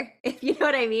quicker, if you know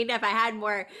what I mean, if I had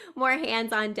more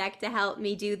hands on deck to help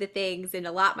me do the things and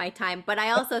allot my time. But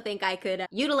I also think I could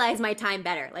utilize my time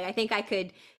better. Like I think I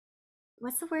could,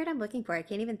 what's the word I'm looking for? I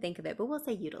can't even think of it, but we'll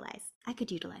say utilize. I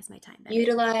could utilize my time better.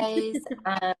 utilize,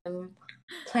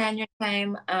 plan your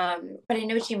time. But I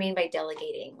know what you mean by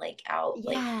delegating, like out,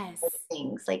 like Yes.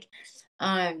 things. Like,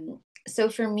 so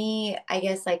for me, I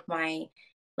guess like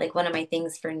one of my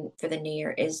things for the new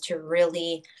year is to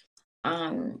really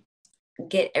um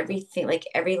get everything, like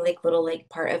every like little like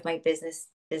part of my business,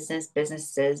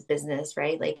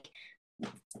 right? Like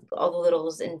all the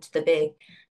littles into the big,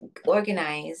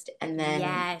 organized, and then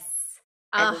Yes.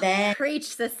 and Oh, then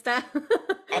preach, sister.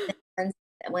 and then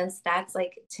once that's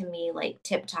like, to me, like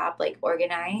tip top, like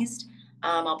organized,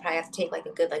 I'll probably have to take like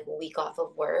a good like week off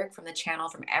of work from the channel,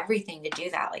 from everything, to do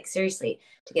that. Like, seriously,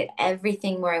 to get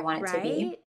everything where I want it to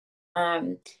be. Right?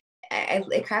 Um,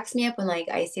 it cracks me up when like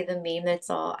I see the meme that's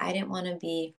all, I didn't want to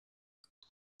be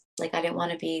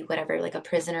whatever, like a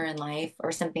prisoner in life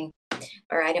or something,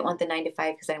 or I didn't want the 9 to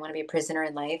 5 because I didn't want to be a prisoner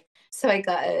in life. So I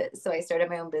started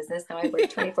my own business. Now I work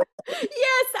 24.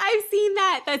 Yes, I've seen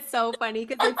that. That's so funny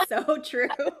because it's so true.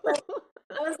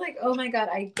 I was like, oh my God,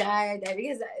 I died.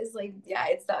 Because it's like, yeah,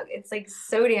 it's like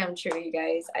so damn true, you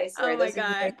guys. I swear, Oh my those of you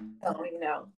God. that know, you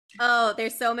know. Oh,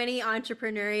 there's so many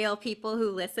entrepreneurial people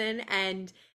who listen,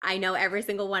 and I know every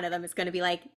single one of them is going to be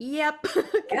like, yep.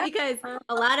 Yeah. Because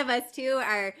a lot of us too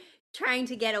are trying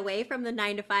to get away from the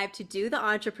 9 to 5 to do the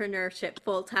entrepreneurship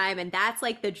full time. And that's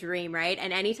like the dream, right?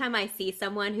 And anytime I see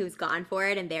someone who's gone for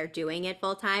it and they're doing it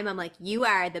full time, I'm like, you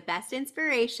are the best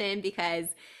inspiration because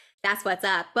that's what's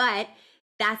up. But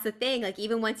that's the thing. Like,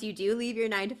 even once you do leave your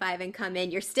 9 to 5 and come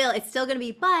in, it's still going to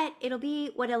be, but it'll be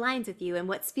what aligns with you and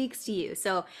what speaks to you.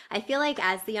 So I feel like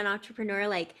as the entrepreneur,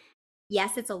 like,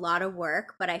 yes, it's a lot of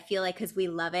work, but I feel like because we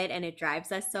love it and it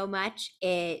drives us so much,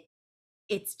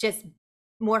 it's just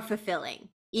more fulfilling,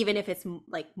 even if it's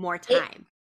like more It time.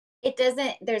 it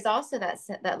doesn't. There's also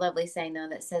that lovely saying though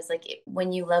that says like,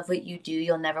 when you love what you do,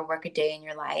 you'll never work a day in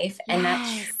your life, and that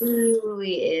Yes.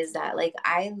 truly is that. Like,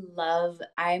 I'm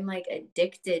like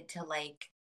addicted to like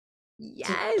to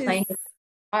Yes. playing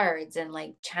cards and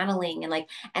like channeling, and like,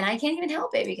 and I can't even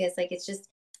help it, because like it's just,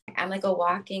 I'm like a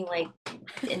walking like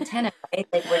antenna, right?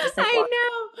 Like, we're just like I walking. know.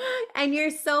 And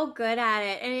you're so good at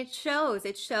it. And it shows.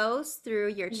 It shows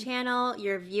through your channel,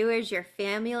 your viewers, your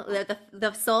family,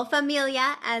 the soul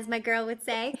familia, as my girl would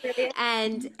say,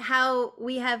 and how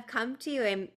we have come to you.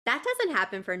 And that doesn't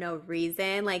happen for no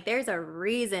reason. Like, there's a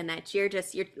reason that you're,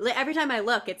 every time I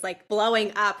look, it's like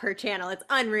blowing up her channel. It's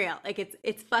unreal. Like,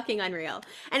 it's fucking unreal.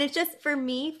 And it's just, for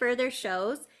me, further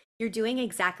shows you're doing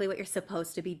exactly what you're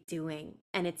supposed to be doing.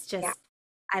 And it's Yeah. just,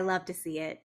 I love to see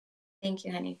it. Thank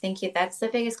you, honey. Thank you. That's the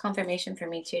biggest confirmation for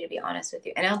me too, to be honest with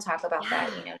you. And I'll talk about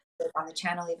that, Yeah. on the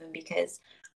channel, even because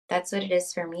that's what it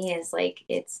is for me, is like,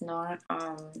 it's not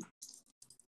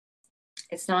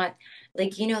it's not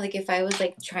like, like if I was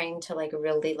like trying to like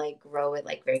really like grow it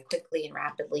like very quickly and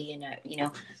rapidly and,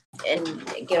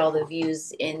 and get all the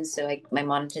views in. So like my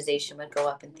monetization would go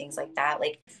up and things like that.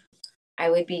 Like I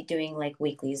would be doing like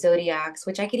weekly zodiacs,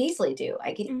 which I could easily do.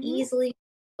 I could Mm-hmm. easily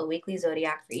a weekly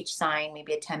zodiac for each sign,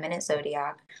 maybe a 10-minute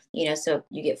zodiac, so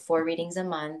you get 4 readings a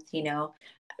month,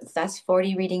 that's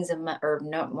 40 readings a month, or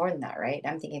no more than that, right?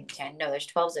 I'm thinking 10. No, there's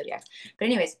 12 zodiacs. But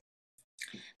anyways,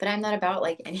 but I'm not about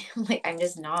like any like I'm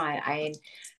just not. I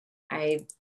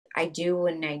I do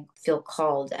when I feel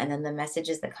called, and then the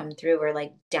messages that come through are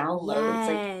like downloads.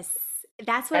 Like Yes.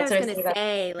 That's what I that's was what I gonna say about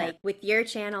say. Like with your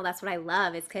channel, that's what I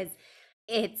love is because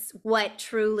it's what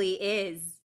truly is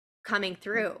coming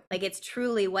through. Like it's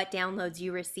truly what downloads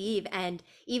you receive. And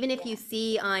even if you yeah.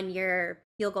 see on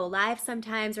you'll go live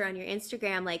sometimes or on your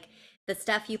Instagram, like the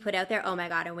stuff you put out there, oh my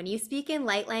God. And when you speak in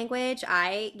light language,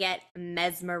 I get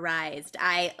mesmerized.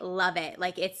 I love it.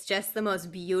 Like it's just the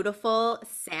most beautiful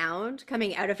sound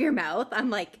coming out of your mouth.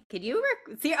 I'm like, could you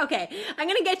see? Okay, I'm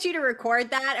gonna get you to record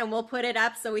that and we'll put it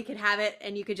up so we could have it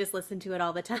and you could just listen to it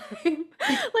all the time,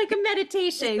 like a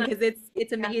meditation, because it's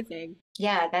Yeah. amazing.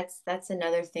 Yeah, that's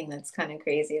another thing that's kind of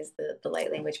crazy is the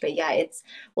light language. But yeah, it's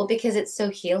well because it's so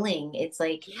healing. It's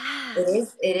like Yeah,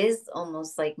 it is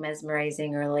almost like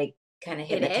mesmerizing or like kind of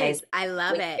it is. hypnotizing. I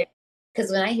love it.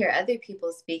 Because when I hear other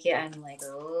people speak it, I'm like,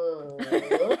 oh,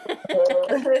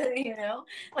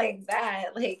 like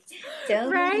that. Like, tell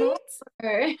me more.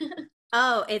 Right?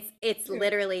 Oh, it's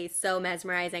literally so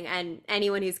mesmerizing. And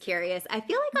anyone who's curious, I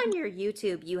feel like on your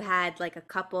YouTube you had like a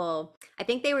couple, I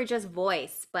think they were just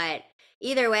voice, but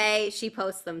either way, she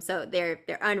posts them. So they're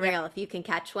Yeah. unreal. If you can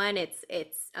catch one, it's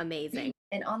amazing.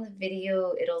 And on the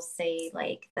video, it'll say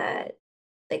like that,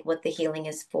 like what the healing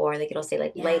is for. Like it'll say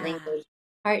like light Yeah. language,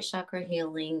 heart chakra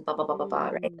healing, blah blah blah blah blah.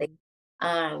 Right? Like,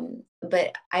 Mm.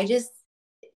 but I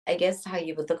guess how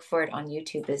you would look for it on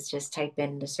YouTube is just type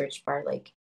in the search bar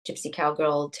like Gypsy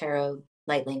Cowgirl Tarot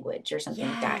light language or something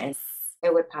like that, and Yes.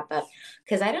 it would pop up.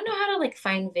 Because I don't know how to like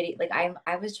find video. Like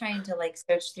I was trying to like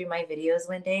search through my videos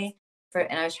one day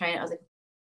and I was like,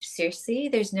 seriously,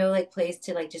 there's no like place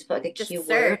to like just put like a Just keyword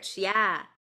search. Yeah.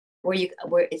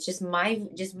 where it's just my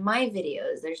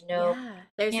videos. There's no Yeah,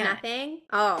 there's yeah. nothing.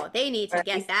 Oh, they need Or to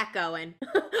get that going.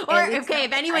 at Or least okay, not if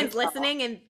that I anyone's saw. listening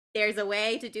and there's a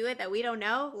way to do it that we don't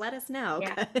know, let us know.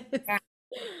 Yeah. 'Cause- Yeah.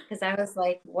 Because I was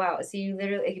like, wow. So you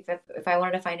literally, if I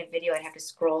wanted to find a video, I'd have to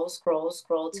scroll, scroll,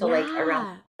 scroll till like around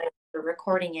Yeah. like, we're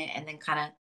recording it, and then kind of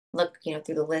look,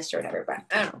 through the list or whatever. But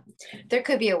I don't know. There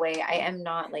could be a way. I am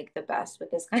not like the best with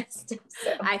this kind of stuff.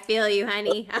 So I feel you,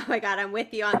 honey. Oh my God, I'm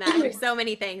with you on that. There's so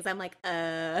many things. I'm like,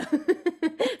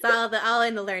 it's all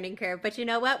in the learning curve. But you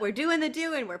know what? We're doing the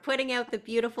doing. We're putting out the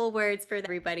beautiful words for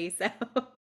everybody. So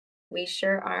we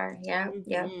sure are. Yeah.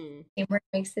 Yeah. Mhm. Teamwork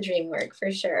makes the dream work for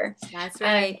sure. That's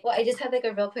right. Well, I just had like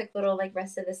a real quick little like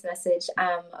rest of this message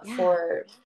Yeah. for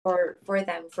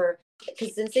them for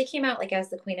because since they came out like as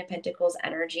the Queen of Pentacles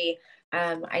energy,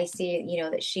 I see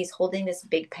that she's holding this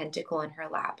big pentacle in her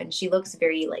lap and she looks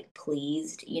very like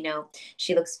pleased.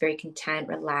 She looks very content,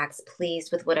 relaxed,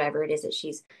 pleased with whatever it is that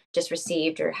she's just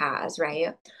received or has,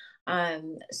 right?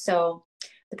 So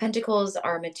the pentacles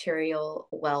are material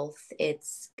wealth. It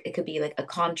could be like a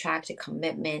contract, a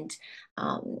commitment,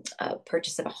 a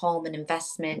purchase of a home, an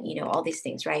investment, all these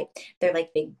things, right? They're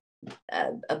like big,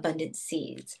 abundant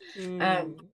seeds. Um,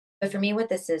 Mm. but for me, what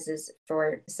this is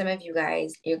for some of you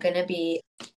guys, you're going to be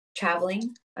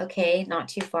traveling, okay, not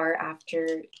too far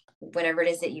after whenever it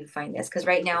is that you find this. Because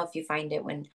right now, if you find it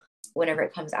whenever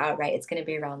it comes out, right, it's going to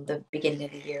be around the beginning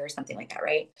of the year or something like that,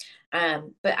 right?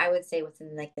 But I would say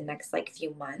within like the next like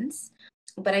few months.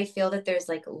 But I feel that there's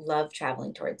like love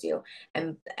traveling towards you,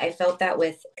 and I felt that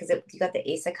with because you got the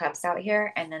Ace of Cups out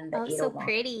here, and then the Oh, Eight so of Wands,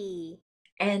 pretty.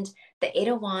 and the Eight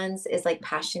of Wands is like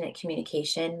passionate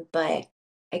communication, but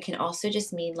it can also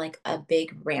just mean like a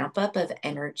big ramp up of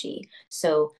energy.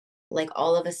 So like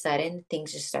all of a sudden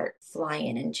things just start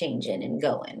flying and changing and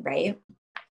going, right?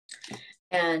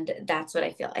 And that's what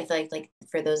I feel. I feel like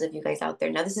for those of you guys out there,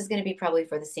 now this is going to be probably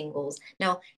for the singles.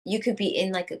 Now you could be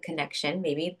in like a connection,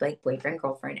 maybe like boyfriend,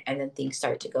 girlfriend, and then things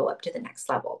start to go up to the next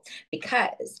level.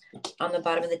 Because on the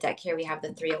bottom of the deck here, we have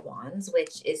the Three of Wands,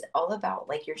 which is all about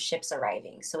like your ships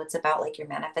arriving. So it's about like your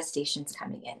manifestations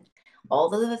coming in.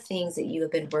 All of the things that you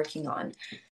have been working on,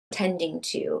 tending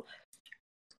to,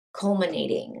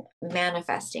 culminating,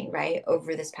 manifesting, right,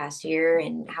 over this past year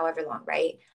and however long,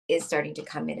 right, is starting to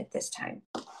come in at this time.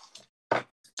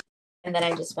 And then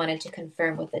I just wanted to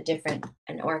confirm with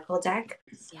an oracle deck.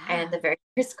 Yeah. And the very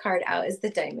first card out is the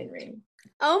diamond ring.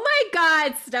 Oh my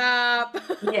God, stop.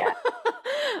 Yeah.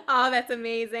 Oh, that's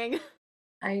amazing.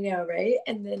 I know, right?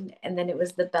 And then it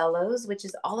was the bellows, which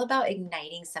is all about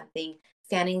igniting something,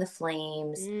 fanning the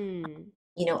flames, Mm.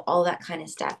 all that kind of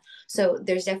stuff. So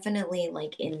there's definitely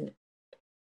like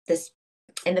this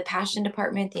in the passion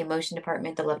department, the emotion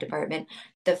department, the love department,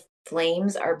 the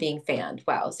flames are being fanned.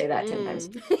 Wow, say that 10 times.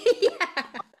 Mm. Yeah.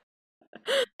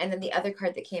 And then the other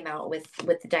card that came out with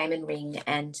the diamond ring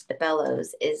and the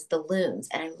bellows is the loons.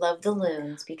 And I love the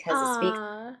loons because it speaks.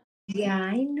 Aw. Yeah,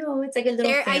 I know. It's like a little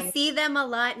I family. see them a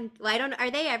lot, and well, I don't. Are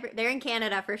they ever? They're in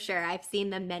Canada for sure. I've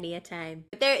seen them many a time.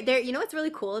 But they're. You know what's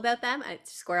really cool about them?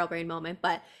 It's a squirrel brain moment,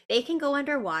 but they can go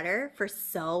underwater for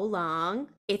so long.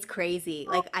 It's crazy.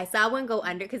 Like I saw one go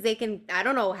under because they can. I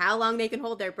don't know how long they can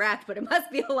hold their breath, but it must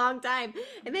be a long time,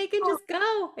 and they can Oh, just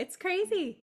go. It's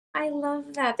crazy. I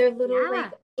love that. They're Yeah.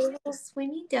 little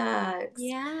swimmy ducks.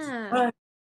 Yeah. Uh,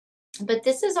 but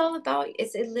this is all about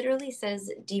it literally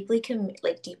says deeply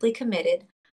committed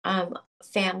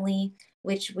family,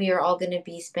 which we are all going to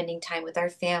be spending time with our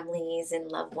families and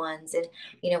loved ones, and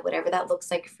whatever that looks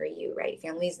like for you, right?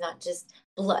 Family is not just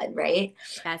blood, right?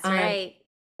 That's um right.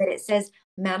 but it says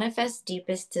manifest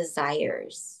deepest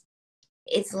desires.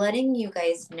 It's letting you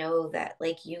guys know that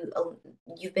like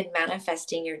you've been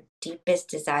manifesting your deepest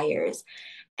desires.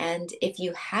 And if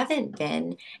you haven't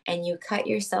been, and you cut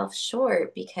yourself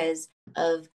short because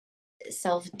of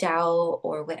self-doubt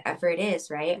or whatever it is,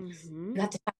 right? Mm-hmm. You have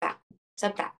to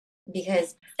stop that,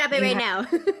 because Stop it you right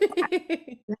have now.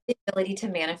 the ability to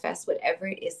manifest whatever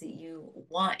it is that you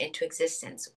want into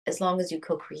existence, as long as you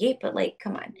co-create. But like,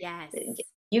 come on, Yes.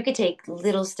 you could take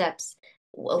little steps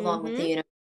along with the Mm-hmm. universe.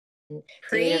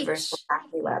 The universe will Preach. back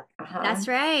you up. That's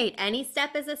right. Any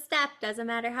step is a step. Doesn't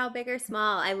matter how big or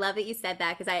small. I love that you said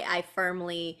that because I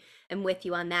firmly am with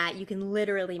you on that. You can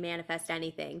literally manifest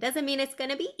anything. Doesn't mean it's going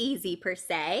to be easy per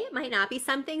se. It might not be.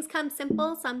 Some things come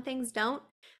simple, some things don't,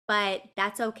 but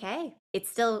that's okay. It's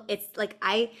still, it's like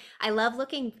I love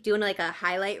doing like a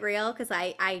highlight reel because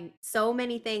so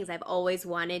many things I've always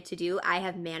wanted to do, I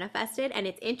have manifested. And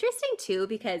it's interesting too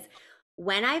because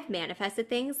when I've manifested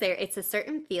things, it's a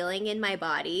certain feeling in my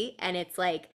body, and it's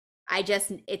like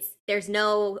there's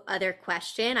no other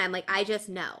question. I'm like, I just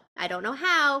know. I don't know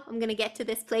how I'm gonna get to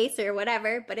this place or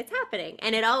whatever, but it's happening.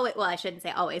 And it always, well, I shouldn't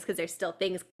say always because there's still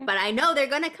things, but I know they're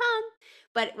gonna come.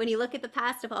 But when you look at the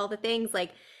past of all the things,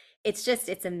 like it's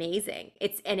amazing.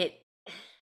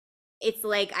 It's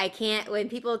like I can't, when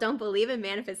people don't believe in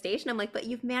manifestation, I'm like, but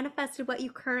you've manifested what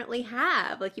you currently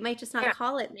have. Like you might just not Yeah.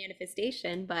 call it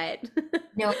manifestation, but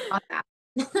No, not that.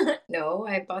 No,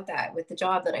 I bought that with the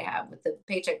job that I have, with the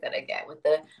paycheck that I get,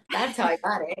 that's how I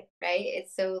got it, right?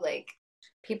 It's so like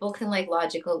people can like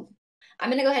logical.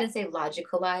 I'm gonna go ahead and say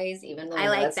logicalize, even though I I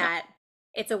know like that's not. that.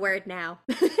 It's a word now.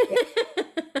 Yeah,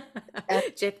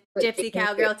 that's what they Gypsy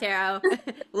can do. Cowgirl Tarot,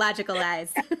 logicalize.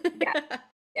 Yeah,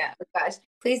 yeah. Oh, gosh,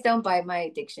 please don't buy my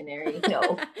dictionary.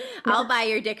 No. I'll buy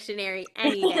your dictionary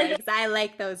any day because I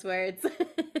like those words.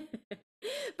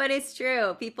 But it's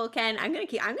true. People can. I'm gonna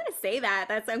say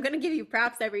that. I'm gonna give you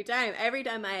props every time. Every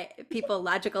time people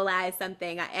logicalize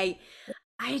something, I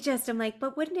just am like,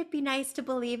 but wouldn't it be nice to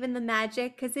believe in the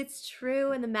magic? Because it's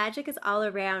true and the magic is all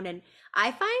around. And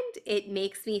I find it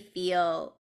makes me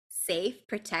feel safe,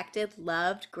 protected,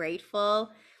 loved,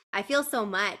 grateful. I feel so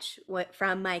much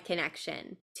from my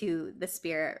connection to the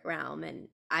spirit realm, and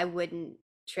I wouldn't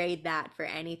trade that for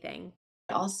anything.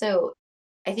 Also,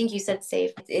 I think you said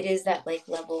safe. It is that like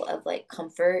level of like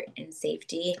comfort and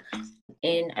safety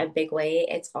in a big way.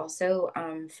 It's also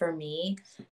for me,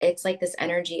 it's like this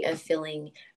energy of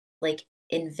feeling like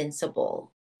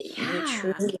invincible. You Yeah.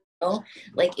 truly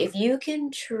like if you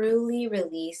can truly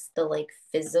release the like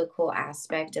physical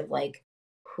aspect of like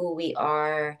who we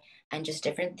are and just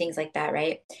different things like that,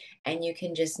 right? And you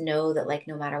can just know that like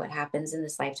no matter what happens in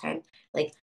this lifetime,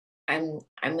 like I'm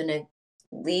gonna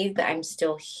leave, but I'm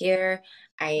still here.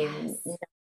 I'm Yes. not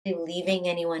really leaving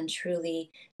anyone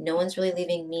truly. No one's really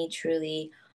leaving me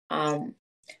truly. Um,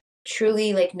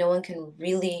 truly, like no one can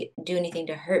really do anything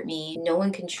to hurt me. No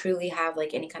one can truly have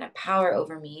like any kind of power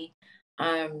over me.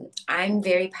 I'm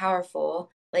very powerful.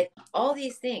 Like all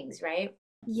these things, right?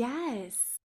 Yes.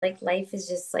 Like life is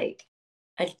just like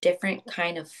a different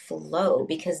kind of flow,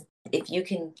 because if you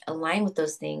can align with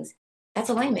those things, that's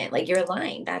alignment. Like you're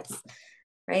aligned. That's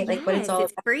right. Like what it's Yes. all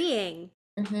It's about. freeing.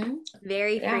 Hmm.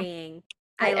 Very Yeah. freeing.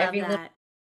 I Cut love every little that.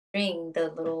 string, the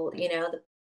little, the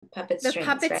puppet The strings,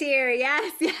 right? puppeteer.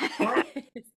 Yes. Yeah.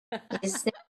 Yes. You just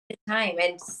snip the time,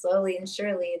 and slowly and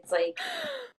surely it's like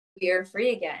you're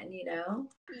free again.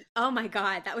 Oh my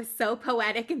God, that was so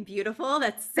poetic and beautiful.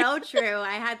 That's so true.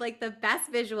 I had like the best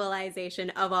visualization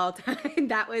of all time.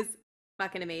 That was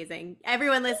fucking amazing.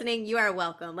 Everyone listening, you are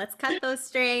welcome. Let's cut those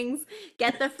strings,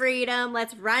 get the freedom.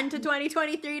 Let's run to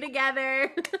 2023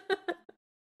 together.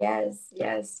 Yes,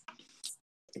 yes.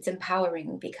 It's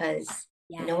empowering because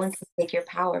no one Yes, can take your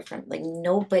power from, like,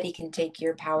 nobody can take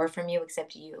your power from you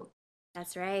except you.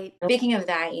 that's right. Speaking of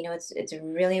that, it's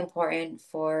really important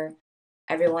for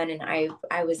everyone, and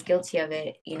I was guilty of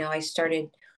it. I started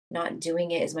not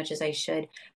doing it as much as I should,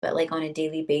 but like on a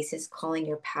daily basis, calling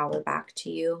your power back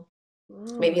to you.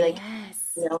 Oh, Maybe like,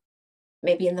 yes. you know,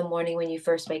 maybe in the morning when you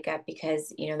first wake up,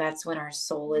 because that's when our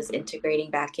soul is integrating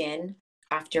back in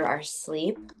after our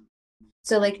sleep.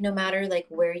 So like no matter like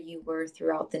where you were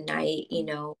throughout the night,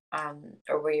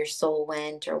 or where your soul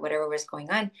went or whatever was going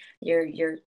on,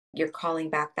 you're calling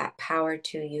back that power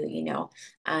to you,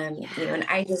 and Yeah.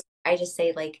 I just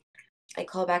say, like, I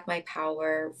call back my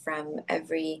power from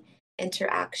every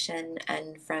interaction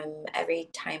and from every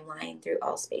timeline through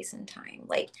all space and time.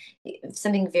 Like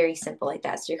something very simple like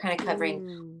that. So you're kind of covering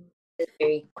Mm. this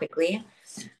very quickly.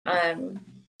 Um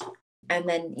and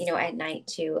then at night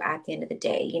too, at the end of the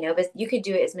day, but you could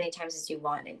do it as many times as you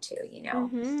wanted to.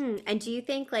 And do you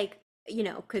think, like,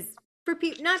 because for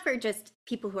people, not for just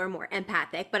people who are more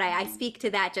empathic, but I speak to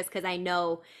that just because I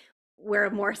know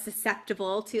we're more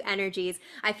susceptible to energies.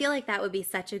 I feel like that would be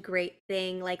such a great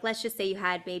thing. Like, let's just say you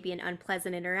had maybe an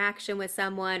unpleasant interaction with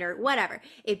someone or whatever.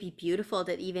 It'd be beautiful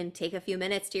to even take a few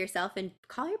minutes to yourself and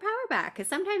call your power back, because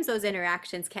sometimes those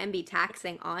interactions can be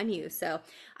taxing on you. So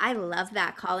I love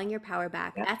that, calling your power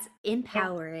back. Yeah, That's yeah,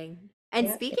 empowering. And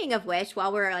yeah. speaking of which,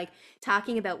 while we're like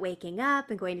talking about waking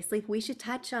up and going to sleep, we should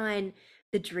touch on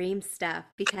the dream stuff,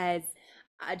 because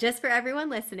just for everyone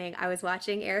listening, I was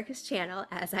watching Erica's channel,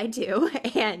 as I do,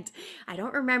 and I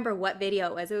don't remember what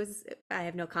video it was. I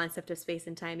have no concept of space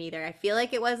and time either. I feel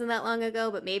like it wasn't that long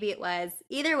ago, but maybe it was.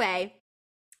 Either way,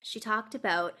 she talked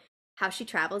about how she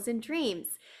travels in dreams.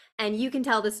 And you can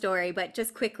tell the story, but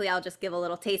just quickly, I'll just give a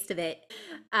little taste of it.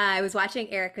 I was watching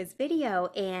Erica's video,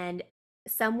 and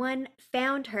someone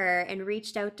found her and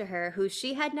reached out to her who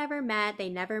she had never met. They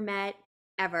never met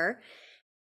ever.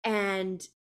 And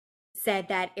said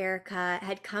that Erica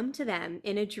had come to them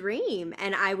in a dream.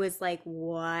 And I was like,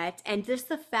 what? And just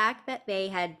the fact that they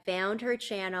had found her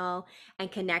channel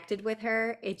and connected with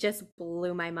her, it just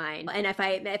blew my mind. And if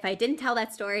I didn't tell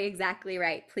that story exactly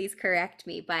right, please correct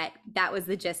me. But that was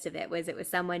the gist of it, was it was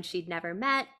someone she'd never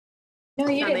met No,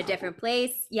 you from a did. different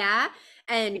place. Yeah. You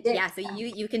And did. yeah, so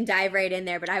you can dive right in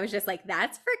there. But I was just like,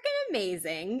 that's freaking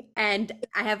amazing. And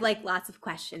I have like lots of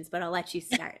questions, but I'll let you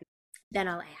start. Then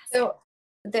I'll ask. So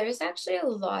there's actually a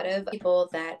lot of people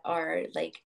that are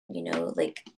like,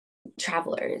 like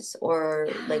travelers, or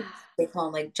like Yeah. they call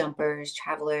them like jumpers,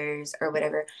 travelers, or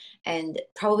whatever. And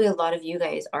probably a lot of you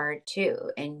guys are too.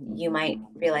 And you might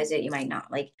realize it, you might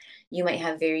not. Like you might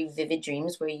have very vivid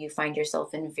dreams where you find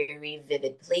yourself in very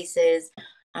vivid places.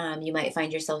 You might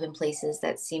find yourself in places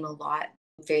that seem a lot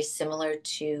very similar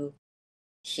to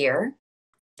here,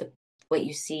 the what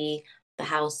you see, the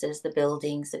houses, the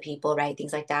buildings, the people, right?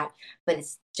 Things like that. But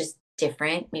it's just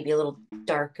different, maybe a little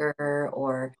darker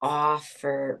or off,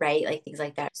 or right, like things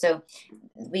like that. So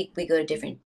we go to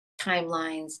different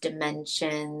timelines,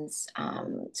 dimensions,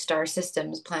 star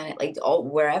systems, planet, like all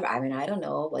wherever. I mean, I don't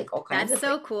know, like all kinds That's of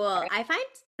things. so cool. I find,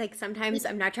 like, sometimes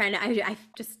I'm not trying to, I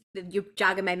just, you're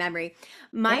jogging my memory.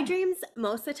 My Yeah. dreams,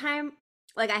 most of the time,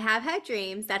 like, I have had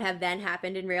dreams that have then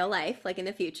happened in real life, like in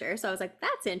the future. So I was like,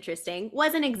 that's interesting.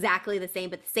 Wasn't exactly the same,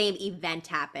 but the same event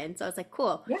happened. So I was like,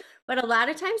 cool. Yeah. But a lot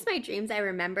of times my dreams I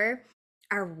remember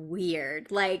are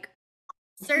weird. Like,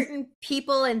 certain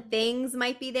people and things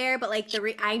might be there, but like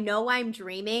I know I'm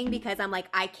dreaming because I'm like,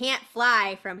 I can't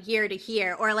fly from here to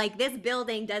here, or like this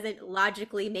building doesn't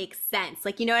logically make sense.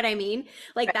 Like, you know what I mean?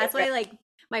 Like, Right, that's why, right. like,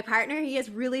 my partner, he has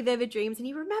really vivid dreams and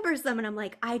he remembers them, and I'm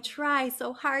like, I try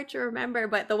so hard to remember,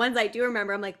 but the ones I do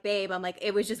remember, I'm like, babe, I'm like,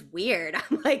 it was just weird.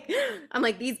 I'm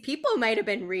like these people might have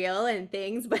been real and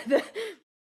things, but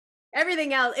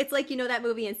everything else, it's like, that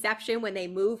movie Inception, when they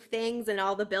move things and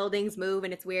all the buildings move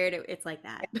and it's weird. It's like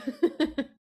that.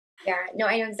 Yeah, no,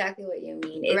 I know exactly what you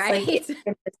mean. It's like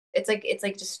Right? it's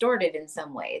like distorted in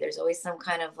some way. There's always some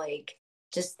kind of like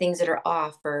just things that are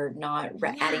off or not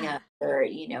adding Yeah. up, or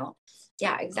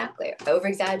yeah, exactly. Over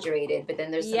exaggerated, but then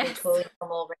there's something Yes. totally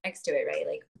normal right next to it, right?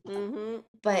 Like, Hmm.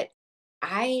 but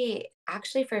I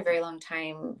actually for a very long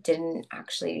time didn't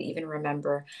actually even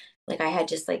remember. Like I had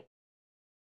just like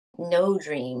no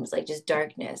dreams, like just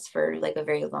darkness for like a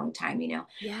very long time.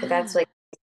 But that's Yeah. like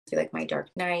through like my dark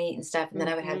night and stuff, and then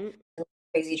I would have Hmm.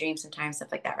 crazy dreams sometimes,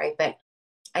 stuff like that, right? But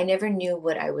I never knew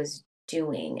what I was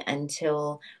doing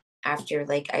until after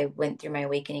like I went through my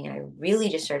awakening and I really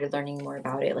just started learning more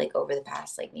about it like over the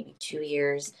past like maybe 2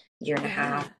 years, year and a Yeah.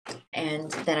 half.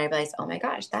 And then I realized, oh my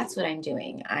gosh, that's what I'm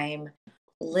doing. I'm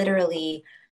literally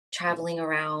traveling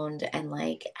around and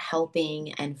like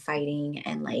helping and fighting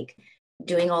and like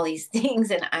doing all these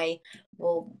things. And I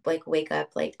will like wake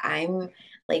up like I'm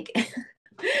like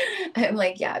I'm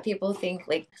like, yeah, people think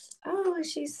like, oh,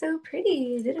 she's so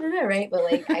pretty, da, da, da, right? But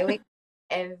like I wake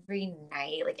every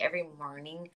night, like every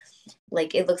morning,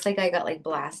 like it looks like I got like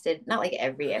blasted, not like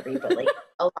every, but like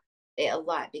a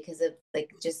lot because of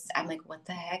like just I'm like, what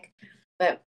the heck?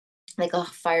 But like a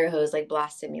fire hose like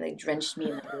blasted me, like drenched me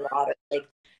in like water, like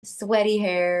sweaty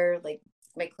hair, like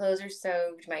my clothes are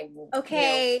soaked, my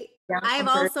Okay. down I've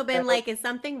comforter also been soaked. like, is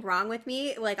something wrong with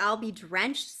me? Like, I'll be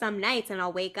drenched some nights and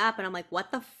I'll wake up and I'm like,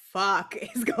 what the fuck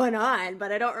is going on?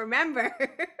 But I don't remember.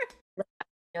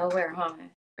 Nowhere, huh?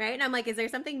 Right? And I'm like, is there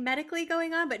something medically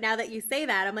going on? But now that you say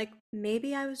that, I'm like,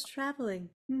 maybe I was traveling.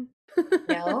 Hmm.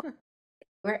 No,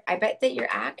 I bet that you're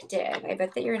active. I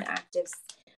bet that you're an active.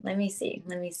 Let me see.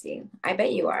 Let me see. I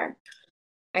bet you are.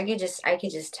 I could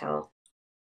just tell.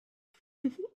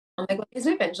 I'm like, what is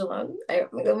my pendulum?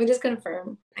 Let me just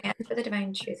confirm. I ask for the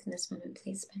divine truth in this moment,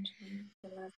 please, pendulum. For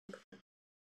love.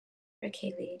 For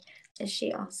Kaylee, is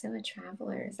she also a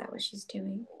traveler? Is that what she's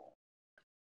doing?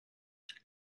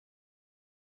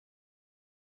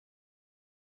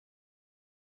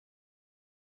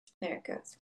 There it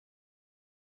goes.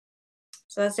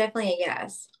 So that's definitely a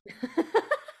yes.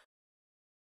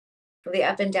 The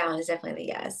up and down is definitely the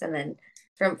yes. And then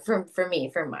for me,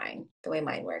 for mine, the way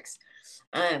mine works.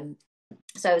 Um,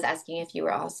 so I was asking if you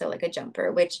were also like a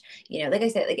jumper, which, you know, like I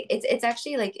said, like it's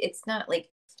actually like it's not like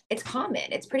it's common.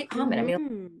 It's pretty common. I mean,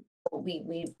 Hmm.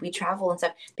 we travel and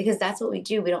stuff because that's what we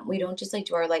do. We don't just like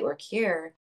do our light work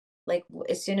here. Like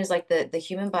as soon as like the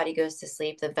human body goes to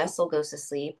sleep, the vessel goes to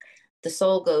sleep, the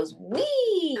soul goes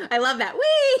wee. I love that.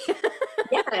 Wee!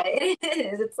 Yeah, it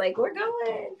is. It's like we're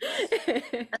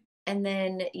going. And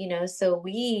then, you know, so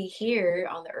we here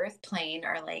on the earth plane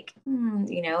are like,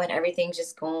 you know, and everything's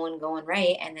just going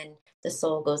right. And then the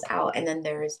soul goes out. And then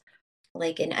there's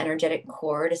like an energetic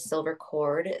cord, a silver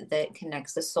cord that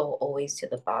connects the soul always to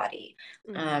the body.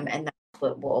 Mhm. And that's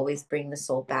what will always bring the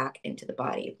soul back into the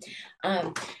body.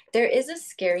 Um, there is a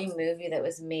scary movie that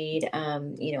was made,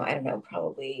 you know, I don't know,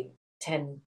 probably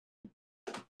 10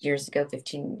 years ago,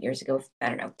 15 years ago, I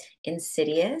don't know,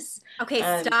 Insidious. Okay,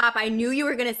 Um, stop. I knew you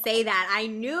were going to say that. I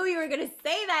knew you were going to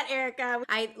say that, Erica.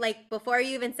 I like before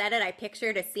you even said it, I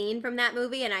pictured a scene from that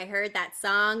movie and I heard that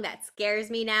song that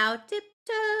scares me now. Tiptoe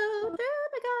through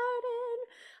the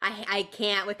garden. I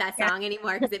can't with that yeah. song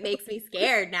anymore because it makes me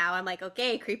scared now. I'm like,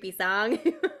 okay, creepy song.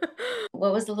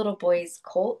 What was the little boy's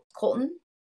Colton?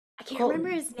 I can't remember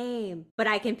Colton. his name, but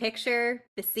I can picture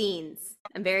the scenes.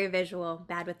 I'm very visual,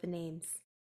 bad with the names.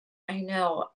 I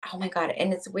know. Oh my God.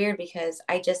 And it's weird because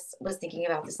I just was thinking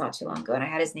about this not too long ago and I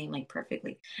had his name like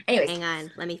perfectly. Anyways, Hang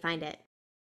on, let me find it.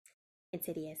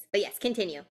 Insidious. But yes,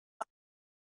 continue.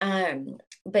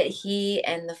 but he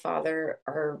and the father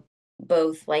are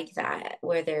both like that,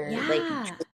 where they're like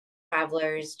Yeah.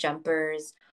 travelers,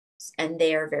 jumpers, and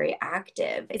they are very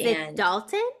active. Is it And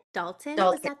Dalton? Dalton? Was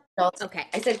Dalton, that? Dalton, Okay.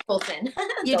 I said Colton.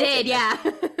 You did, Dalton, yes.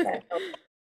 yeah. Yeah,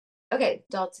 okay,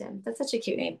 Dalton. That's such a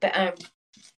cute name. But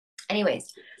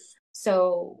anyways,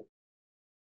 so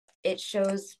it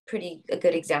shows pretty a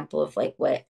good example of like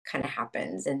what kind of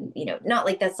happens. And you know, not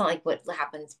like that's not like what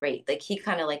happens, right? Like he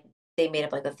kind of like they made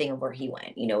up like a thing of where he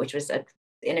went, you know, which was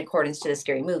in accordance to the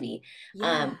scary movie.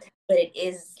 Yeah. But it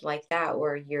is like that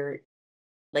where you're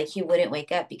like he wouldn't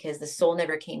wake up because the soul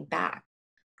never came back.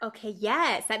 Okay,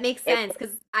 yes, that makes It, sense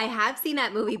because I have seen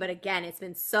that movie, but again, it's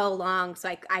been so long, so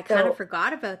I kind of so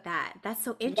forgot about that. That's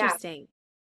so yeah, interesting.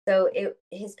 so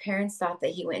his parents thought that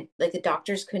he went like the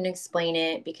doctors couldn't explain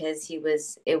it because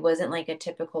it wasn't like a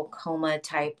typical coma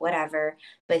type whatever,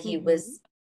 but he Hmm. was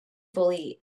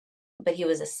fully but he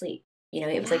was asleep. You know,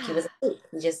 it was like he Yeah. was asleep.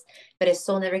 He just, but his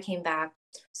soul never came back.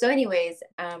 So, anyways,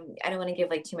 I don't want to give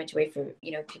like too much away for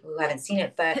people who haven't seen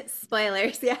it, but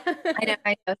Spoilers, yeah. I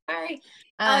know, sorry.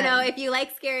 Oh no, Um, if you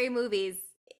like scary movies,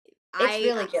 it's I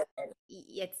really good.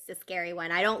 it's a scary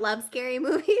one. I don't love scary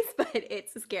movies, but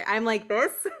it's a scary. I'm like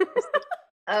this.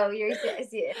 Oh, I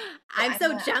see it. So I'm I'm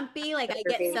so a jumpy, like I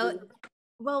horror get so baby.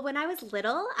 well, when I was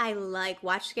little, I like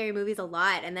watched scary movies a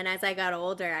lot, and then as I got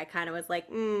older, I kind of was like,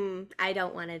 I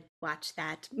don't want to watch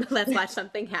that. Let's watch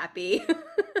something happy.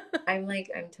 I'm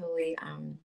totally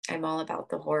I'm all about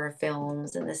the horror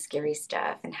films and the scary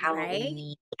stuff and Right?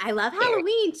 Halloween. I love Scary.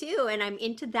 Halloween too, and I'm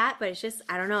into that, but it's just,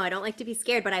 I don't know, I don't like to be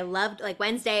scared, but I loved like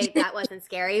Wednesday, that wasn't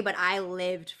scary, but I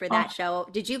lived for Oh, that show.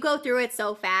 Did you go through it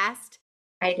so fast?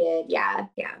 I did. Yeah.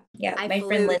 Yeah. Yeah. I My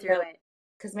friend flew through Linda, it.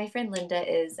 because my friend Linda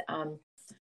is,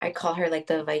 I call her like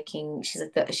the Viking. She's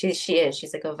like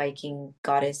she's like a Viking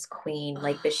goddess queen.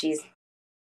 Like, but she's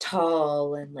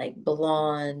tall and like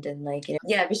blonde and like,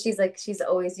 yeah, but she's like, she's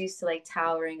always used to like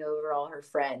towering over all her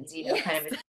friends, kind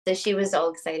Yes. of. So she was all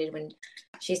excited when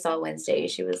she saw Wednesday.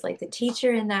 She was like, the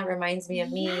teacher in that reminds me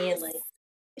of me. And Yes. like,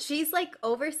 She's like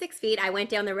over 6 feet. I went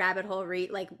down the rabbit hole,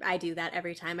 like I do that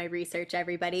every time I research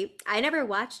everybody. I never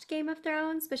watched Game of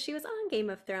Thrones, but she was on Game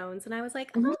of Thrones, and I was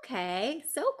like, mhm, okay,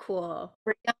 so cool.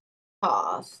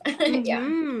 off. Yeah.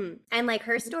 And like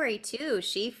her story too,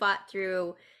 she fought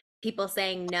through people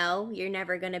saying, no, you're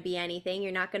never going to be anything.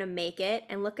 You're not going to make it.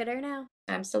 And look at her now.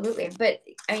 Absolutely. But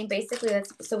I mean, basically,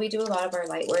 that's so we do a lot of our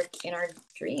light work in our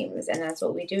dreams, and that's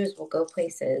what we do is we'll go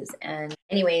places. And,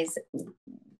 anyways,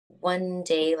 one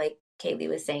day, like Kaylee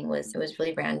was saying, it was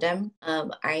really random.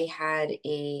 I had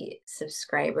a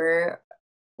subscriber.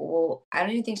 Well, I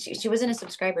don't even think she wasn't a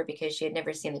subscriber because she had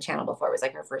never seen the channel before. It was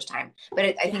like her first time, but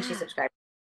I think she Yeah. subscribed.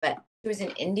 But she was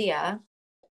in India.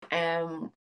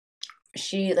 Um,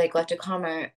 she like left a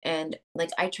comment, and like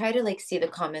I try to like see the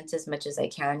comments as much as I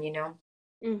can,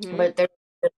 Hmm. but there's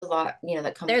a lot,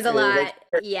 that come There's a through. Like lot.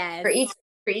 for Yes.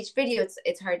 each video,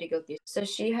 it's hard to go through. So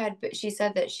she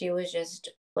said that she was just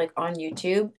like on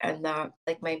YouTube, and that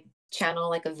like my channel,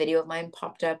 like a video of mine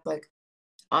popped up like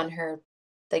on her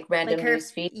like Like random her,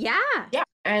 news feed. yeah. Yeah.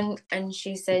 And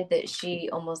she said that she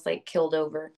almost like killed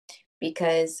over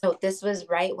because so this was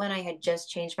right when I had just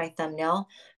changed my thumbnail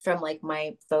from like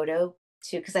my photo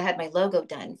to because I had my logo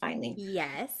done finally.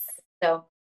 Yes. So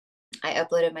I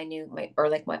uploaded my or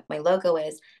like what my logo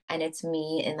is, and it's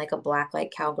me in like a black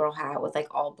like cowgirl hat with like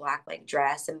all black like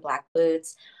dress and black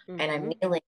boots, and I'm Hmm.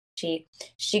 kneeling.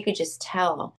 She could just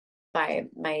tell by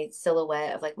my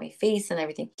silhouette of like my face and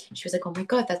everything. She was like, "Oh my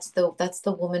God, that's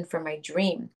the woman from my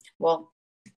dream." Well,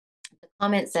 the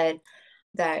comment said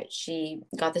that she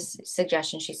got this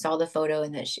suggestion, she saw the photo,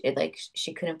 and that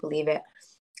she couldn't believe it,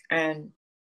 and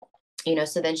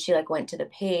so then she like went to the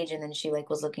page, and then she like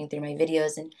was looking through my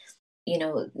videos, and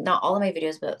not all of my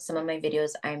videos, but some of my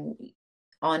videos, I'm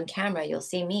on camera. You'll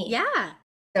see me. Yeah.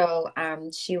 So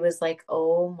she was like,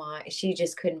 oh my, she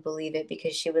just couldn't believe it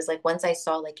because she was like, once I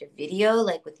saw like your video,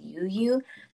 like with you,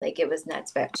 like it was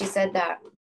nuts. But she said that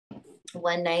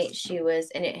one night she was,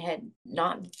 and it had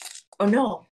not, oh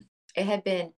no, it had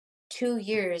been 2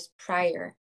 years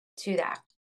prior to that.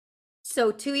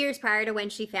 So 2 years prior to when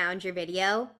she found your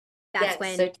video, that's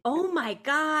Yes. So, when, oh my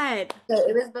God. so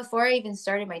it was before I even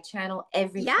started my channel,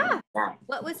 everything. Yeah. Yeah.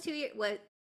 What was 2 years?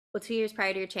 Well, 2 years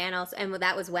prior to your channels, and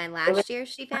that was when It was, last year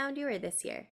she found you, or this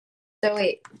year? so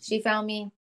wait, she found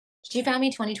me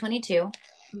 2022.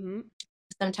 Hmm.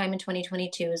 Sometime in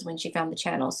 2022 is when she found the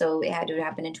channel. So it had to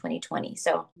happen in 2020.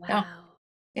 So no, Wow.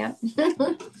 yeah.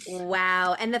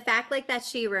 Wow. And the fact like that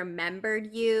she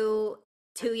remembered you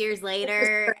 2 years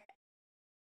later.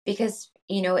 Because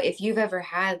if you've ever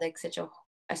had like such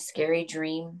a scary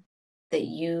dream that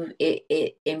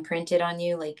it imprinted on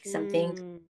you like something,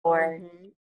 Mm, or hmm.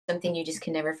 something you just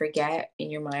can never forget in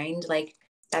your mind, like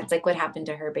that's like what happened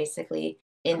to her basically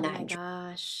in Oh that my dream.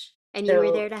 gosh. And you were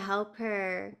So there to help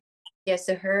her. yeah,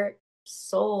 so her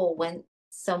soul went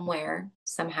somewhere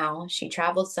somehow. She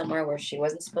traveled somewhere where she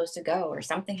wasn't supposed to go, or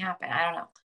something happened. I don't know.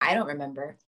 I don't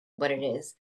remember what it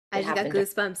is I that just got happened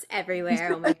to goosebumps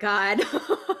everywhere. Oh my God.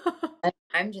 her.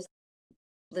 I'm just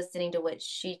listening to what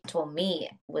she told me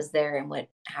was there and what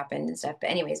happened and stuff. But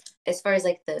anyways, as far as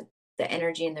like the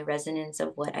energy and the resonance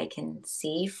of what I can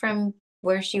see from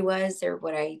where she was, or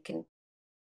what I can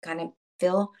kind of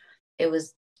feel, it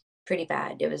was pretty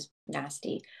bad. It was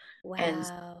nasty. And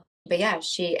Wow. but yeah,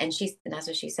 and that's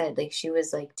what she said, like she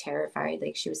was like terrified,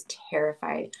 like she was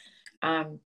terrified.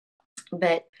 um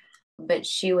but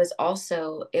she was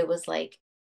also, it was like,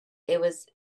 it was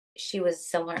she was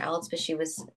somewhere else, but she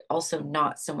was also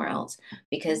not somewhere else,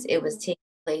 because it was Mm. taking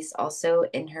place also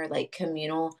in her like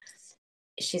communal,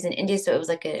 she's in India, so it was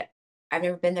like a, I've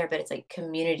never been there, but it's like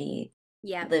community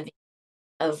Yep. living,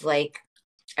 of like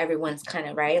everyone's kind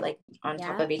of right, like on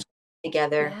top Yep. of each other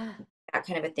together, Yeah. that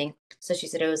kind of a thing. So she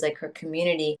said it was like her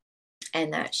community,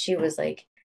 and that she was like,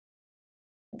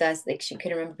 thus like she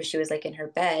couldn't remember, but she was like in her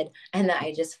bed, and that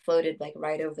I just floated like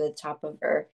right over the top of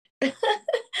her.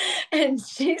 And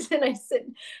she said, I said,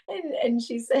 and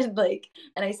she said like,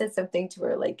 and I said something to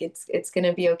her like, it's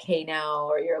gonna be okay now,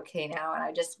 or you're okay now. And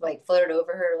I just like floated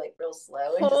over her like real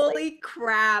slow and just like, Holy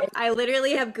crap. I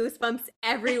literally have goosebumps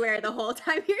everywhere the whole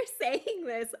time you're saying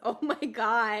this. Oh my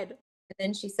God.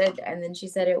 and then she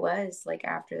said it was like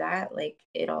after that, like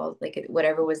it all like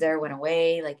whatever was there went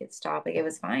away, like it stopped, like it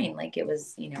was fine, like it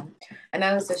was, and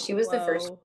that was so she was the first.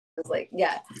 Whoa. I was like,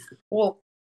 yeah. Well,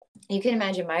 you can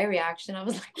imagine my reaction. I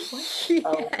was like, what?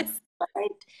 Oh, Yes.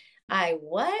 what?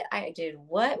 What? I did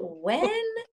what? When?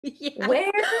 Yeah.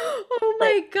 Where? Oh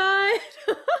Like, my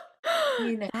God.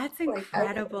 you know, That's like I was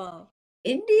incredible.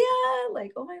 in India.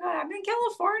 Like, oh my God, I'm in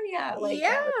California. Like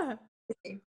that Yeah.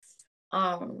 was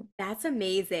um That's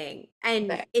amazing. And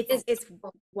but it's it's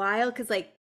wild because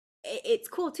like it's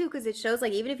cool too because it shows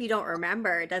like even if you don't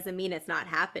remember, it doesn't mean it's not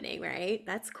happening, right?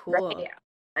 That's right. cool.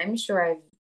 I'm sure I've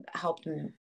helped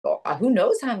who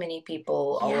knows how many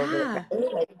people all over, Yeah.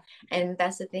 right? Like, and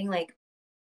that's the thing, like,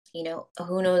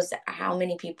 who knows how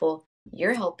many people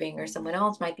you're helping or someone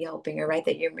else might be helping, or right,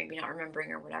 that you're maybe not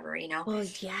remembering or whatever. Well, Um,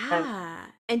 yeah.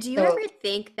 And do you so ever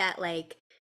think that like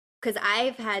because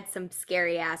I've had some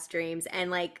scary ass dreams, and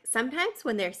like sometimes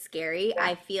when they're scary, yeah,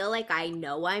 I feel like I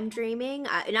know I'm dreaming.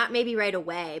 Not maybe right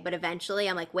away, but eventually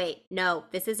I'm like, wait, no,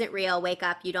 this isn't real. Wake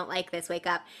up. You don't like this. Wake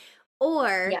up.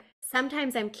 Or yeah,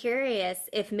 sometimes I'm curious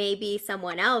if maybe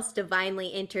someone else divinely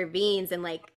intervenes and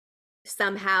like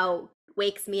somehow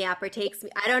wakes me up or takes me.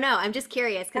 I don't know. I'm just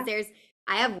curious because yeah,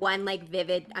 I have one like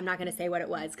vivid, I'm not going to say what it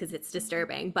was because it's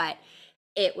disturbing, but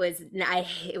it was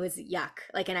yuck.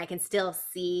 Like, and I can still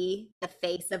see the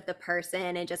face of the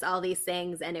person and just all these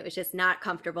things. And it was just not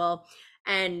comfortable.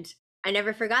 And I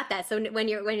never forgot that. So when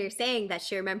you're saying that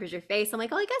she remembers your face, I'm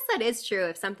like, oh, I guess that is true.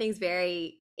 If something's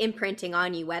very imprinting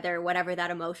on you, whatever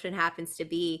that emotion happens to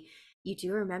be, you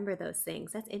do remember those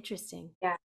things. That's interesting.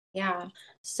 yeah, yeah.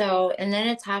 So, and then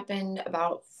it's happened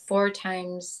about 4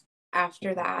 times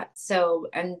after that. So,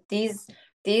 and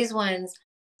these ones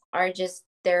are just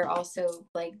they're also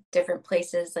like different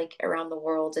places like around the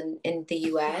world and in the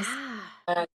US. Yeah.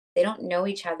 Uh, they don't know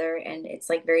each other and it's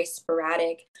like very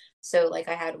sporadic. So like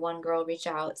I had one girl reach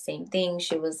out, same thing.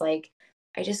 She was like,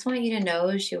 I just want you to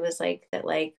know, she was like that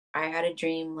like I had a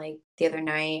dream like the other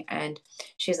night and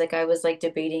she's like I was like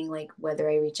debating like whether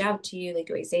I reach out to you, like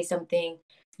do I say something?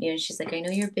 She's like, I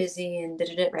know you're busy and da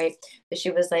da da, right? But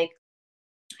she was like,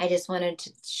 I just wanted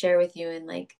to share with you and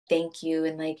like thank you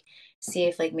and like see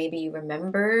if like maybe you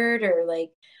remembered or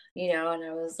like, and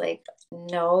I was like,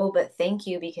 no, but thank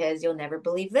you because you'll never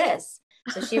believe this.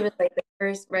 So she was like the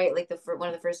first, right? Like one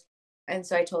of the first. And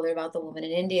so I told her about the woman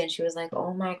in India and she was like,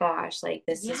 oh my gosh, like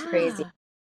this is crazy.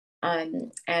 Yeah.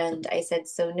 And I said,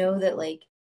 so know that like,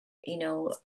 you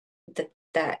know,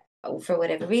 that for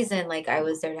whatever reason, like I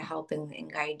was there to help and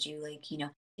guide you. Like,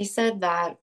 he said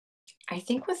that I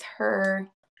think with her,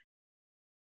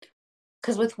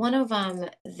 because with one of them,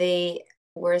 they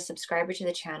were a subscriber to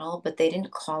the channel, but they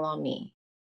didn't call on me.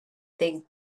 They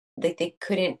they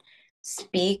couldn't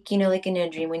speak, like in a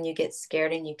dream when you get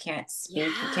scared and you can't speak, you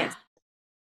Yeah. can't.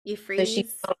 You So she,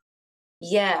 freeze.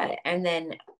 yeah, and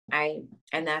then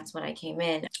and that's when I came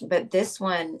in. But this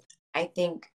one, I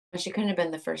think she couldn't have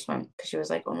been the first one because she was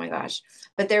like, oh my gosh.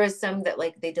 But there was some that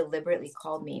like they deliberately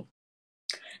called me.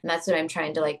 And that's what I'm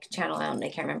trying to like channel out. And I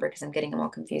can't remember because I'm getting them all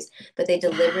confused. But they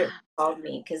deliberately Yeah. called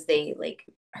me because they like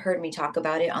heard me talk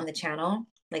about it on the channel,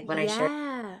 like when I shared.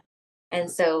 Yeah. And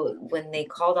so when they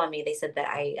called on me, they said that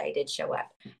I did show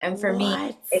up. And for me,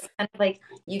 What? it's kind of like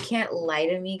you can't lie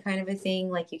to me kind of a thing.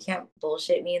 Like you can't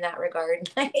bullshit me in that regard.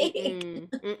 Like, Mm-mm.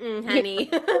 Mm-mm, you honey.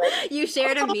 know, like, You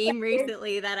shared a oh, meme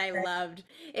recently that I loved.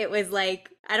 It was like,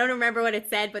 I don't remember what it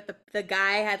said, but the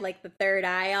guy had like the third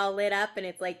eye all lit up, and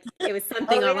it's like, it was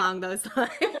something oh yeah. along those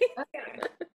lines. Okay.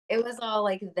 It was all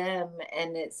like them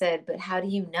and it said, but how do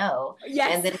you know?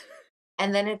 Yes.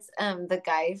 And then it's the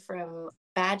guy from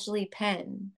Badgley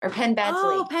Penn or Penn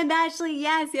Oh, Badgley. Penn Badgley.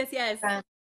 Yes, yes, yes. Um,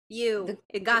 You,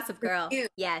 the Gossip for Girl. you.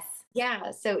 Yes.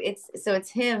 Yeah, so it's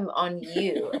him on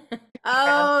you. Around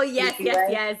Oh, yes, creepy yes, way,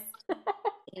 yes.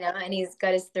 and he's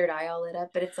got his third eye all lit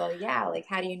up, but it's all yeah, like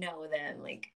how do you know then?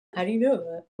 Like, how do you know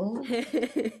that? Oh,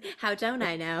 How don't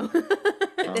I know?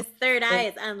 no. This third eye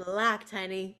Like, is unlocked,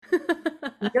 honey. you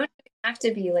don't even have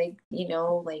to be like,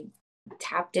 like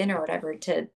tapped in or whatever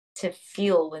to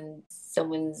feel when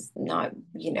someone's not,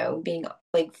 being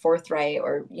like forthright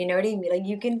or you know what I mean? Like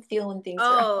you can feel when things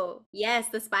are off. Oh, yes,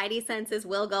 the spidey senses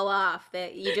will go off.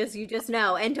 That you just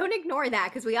know. And don't ignore that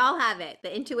because we all have it.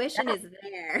 The intuition Yeah, is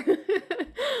there.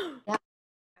 yeah,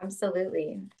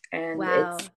 absolutely. And it's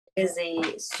Wow. is a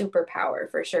superpower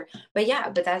for sure. But yeah,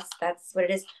 but that's what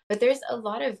it is. But there's a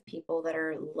lot of people that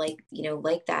are like,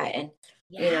 like that. And,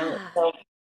 Yeah. so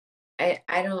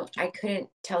I couldn't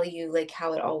tell you like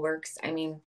how it all works. I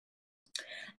mean,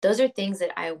 those are things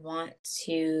that I want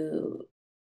to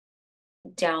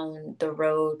down the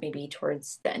road, maybe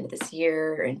towards the end of this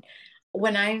year. And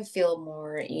when I feel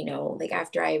more, like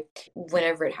after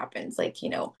whenever it happens, like,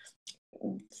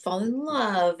 fall in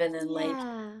love and then like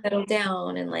Yeah. settle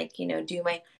down and like,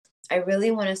 I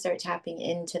really want to start tapping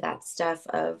into that stuff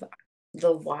of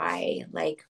the why,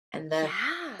 like, and Yeah.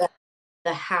 the,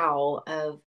 the how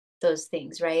of those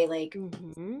things, right? Like,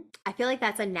 I feel like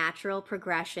that's a natural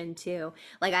progression too.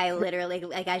 Like I literally,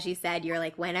 like as you said, you're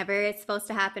like whenever it's supposed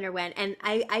to happen or when, and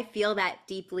I feel that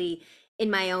deeply in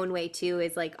my own way too.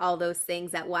 Is like all those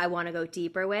things that I want to go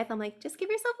deeper with. I'm like, just give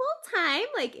yourself a little time.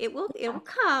 Like it will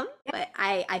come. yeah, But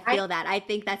I I, feel that. I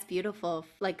think that's beautiful.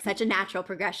 Like such a natural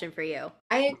progression for you.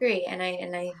 I agree. And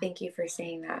I thank you for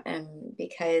saying that.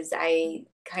 Because I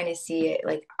kind of see it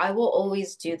like I will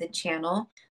always do the channel,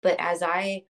 but as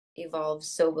I evolve,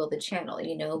 so will the channel,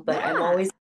 but I'm Yeah. always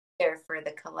there for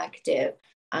the collective,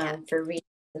 Yeah. for readings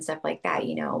and stuff like that,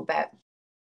 but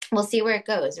we'll see where it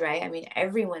goes, right? I mean,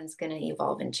 everyone's going to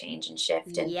evolve and change and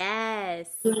shift, and Yes.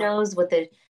 who knows what the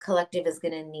collective is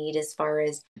going to need as far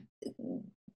as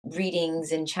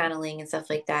readings and channeling and stuff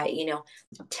like that,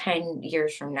 10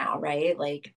 years from now, right?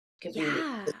 Like, could be,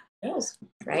 Yeah. who knows,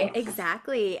 right?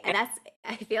 Exactly. And that's,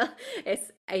 I feel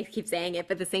I keep saying it,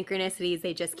 but the synchronicities,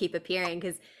 they just keep appearing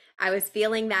because I was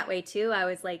feeling that way too. I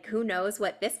was like, who knows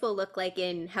what this will look like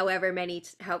in however many,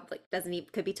 how, like, doesn't even,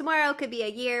 could be tomorrow, could be a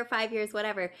year, 5 years,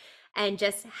 whatever. And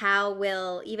just how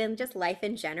will even just life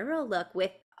in general look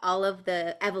with all of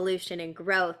the evolution and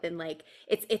growth. And like,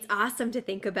 it's awesome to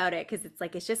think about it because it's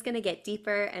like, it's just going to get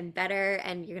deeper and better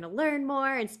and you're going to learn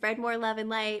more and spread more love and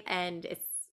light. And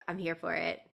I'm here for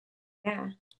it. Yeah,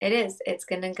 it is. It's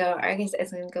gonna go, I guess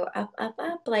it's gonna go up, up,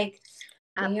 up. Like,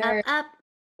 Up, we up, are up.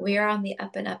 we are on the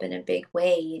up and up in a big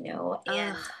way, Oh,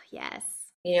 and yes.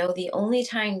 the only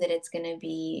time that it's gonna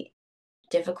be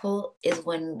difficult is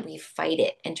when we fight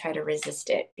it and try to resist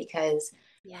it, because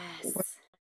Yes.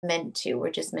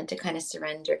 we're just meant to kind of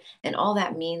surrender. And all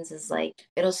that means is like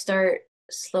it'll start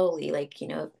slowly, like,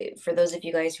 for those of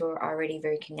you guys who are already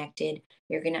very connected,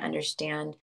 you're going to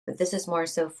understand. But this is more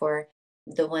so for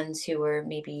the ones who are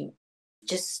maybe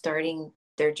just starting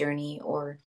their journey,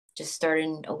 or just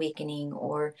starting awakening,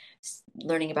 or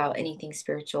learning about anything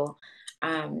spiritual.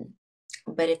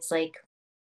 But it's like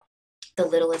the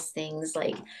littlest things,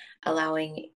 like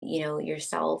allowing,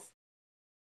 yourself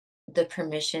the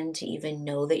permission to even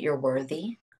know that you're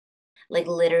worthy, like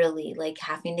literally, like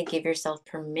having to give yourself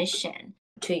permission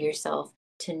to yourself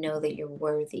to know that you're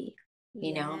worthy,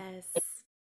 you know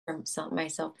Yes. from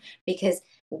myself, because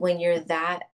when you're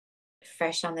that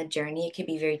fresh on the journey, it can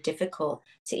be very difficult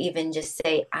to even just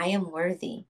say I am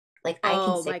worthy. Like I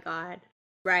can Oh say, my God.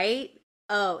 Right?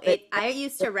 Oh, but I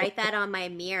used to write that on my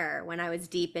mirror when I was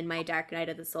deep in my dark night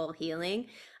of the soul healing.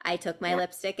 I took my yeah,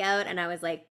 lipstick out and I was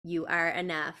like, you are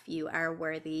enough. You are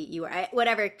worthy. You are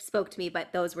whatever spoke to me,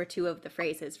 but those were two of the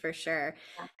phrases for sure.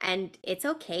 And it's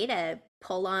okay to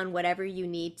pull on whatever you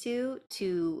need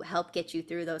to help get you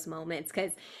through those moments.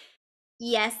 Because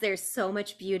yes, there's so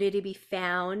much beauty to be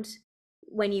found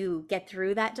when you get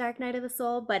through that dark night of the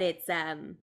soul, but it's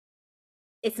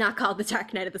not called the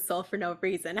dark night of the soul for no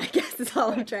reason. I guess is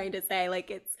all I'm trying to say. Like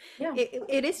yeah,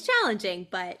 it is challenging,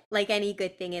 but like any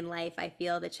good thing in life, I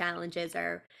feel the challenges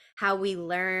are how we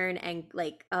learn. And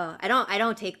like, oh, I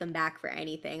don't take them back for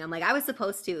anything. I'm like, I was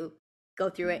supposed to go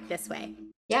through it this way.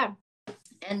 yeah.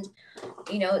 And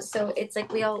so it's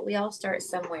like we all start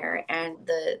somewhere, and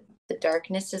the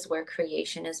darkness is where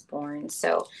creation is born.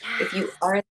 So if you Yes.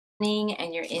 are listening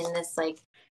and you're in this, like,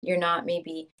 you're not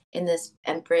maybe in this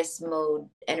empress mode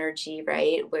energy,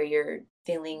 right, where you're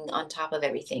feeling on top of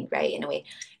everything, right, in a way,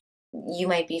 you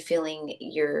might be feeling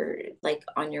you're like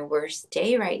on your worst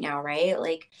day right now, right?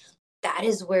 Like, that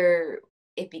is where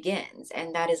it begins,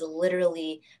 and that is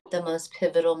literally the most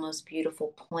pivotal, most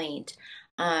beautiful point.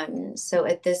 So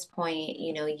at this point,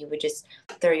 you would just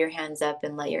throw your hands up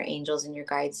and let your angels and your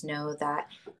guides know that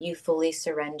you fully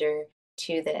surrender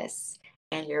to this,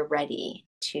 and you're ready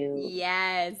to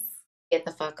Yes. get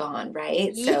the fuck on,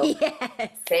 right? So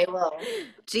Yes. they will.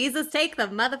 Jesus, take the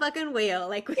motherfucking wheel,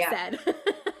 like we Yeah, said.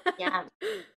 yeah.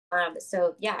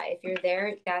 So yeah, if you're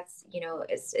there, that's,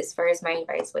 as far as my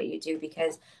advice, what you do,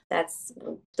 because that's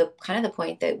the kind of the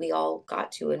point that we all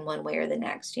got to in one way or the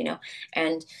next,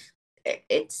 and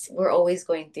it's we're always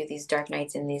going through these dark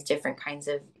nights and these different kinds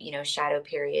of, shadow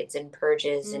periods and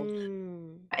purges,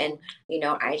 Mm, and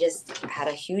I just had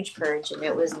a huge purge, and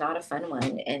it was not a fun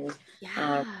one, um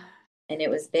yeah. and it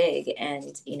was big,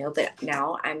 and but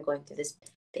now I'm going through this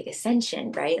big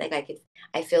ascension, right? Like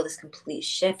I feel this complete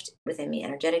shift within me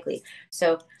energetically.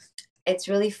 So it's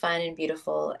really fun and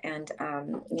beautiful, and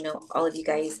all of you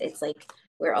guys, it's like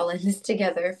we're all in this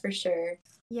together for sure.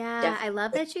 Yeah, I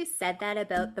love Definitely. that you said that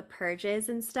about the purges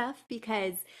and stuff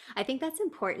because I think that's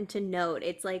important to note.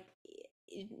 It's like,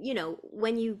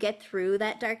 when you get through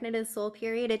that dark night of the soul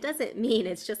period, it doesn't mean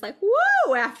it's just like,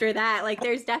 whoa, after that. Like,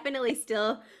 there's definitely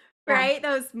still, Yeah. right,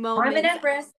 those I'm an moments.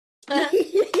 empress.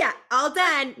 Yeah, all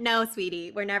done. No,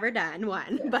 sweetie, we're never done.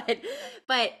 One, Yeah.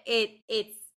 but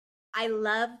it's I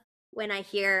love when I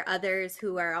hear others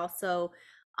who are also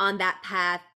on that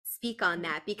path speak on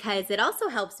that because it also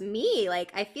helps me.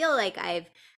 Like I feel like I've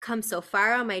come so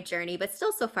far on my journey, but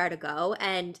still so far to go.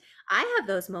 And I have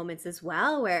those moments as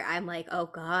well where I'm like, oh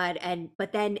God. And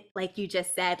but then like you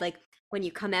just said, like when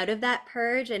you come out of that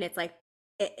purge and it's like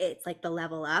it's like the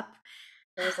level up.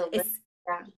 There's a little, It's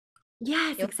yeah,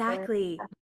 yes, you'll feel it. exactly.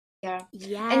 Yeah.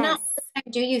 And not Yes. all the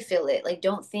time do you feel it. Like,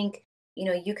 don't think,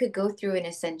 you could go through an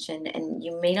ascension and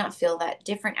you may not feel that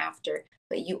different after,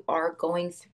 but you are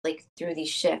going like through these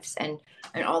shifts and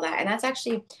all that. And that's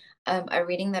actually a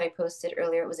reading that I posted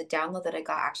earlier. It was a download that I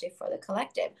got actually for the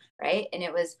collective, right? And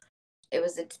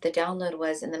the download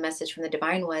was, and the message from the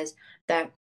divine was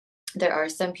that there are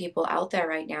some people out there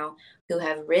right now who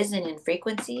have risen in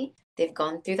frequency. They've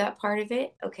gone through that part of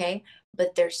it, okay?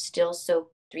 But they're still so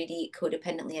 3D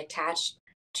codependently attached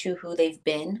to who they've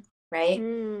been, right?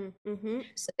 Mm, mm-hmm.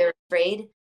 So they're afraid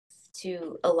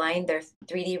to align their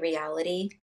 3D reality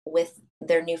with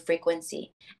their new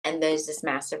frequency. And there's this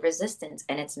massive resistance,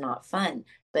 and it's not fun,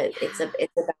 but it's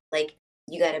about like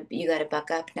you gotta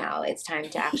buck up now. It's time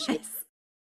to actually Yes.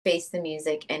 face the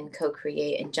music and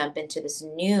co-create and jump into this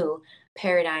new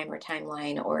paradigm or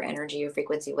timeline or energy or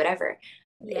frequency, whatever.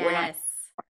 We're not Yes.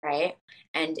 right.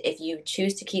 And if you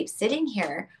choose to keep sitting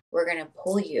here, we're going to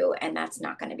pull you, and that's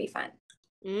not going to be fun,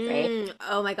 right?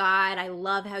 Oh my God. I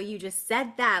love how you just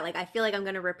said that. Like, I feel like I'm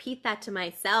going to repeat that to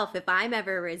myself if I'm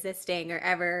ever resisting or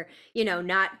ever,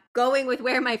 not going with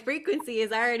where my frequency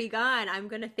is already gone. I'm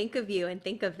going to think of you and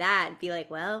think of that and be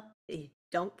like, well,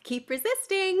 don't keep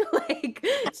resisting. Like,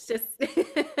 it's just,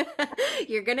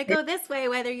 you're going to go this way,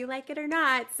 whether you like it or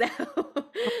not. So,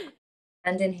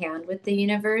 Hand in hand with the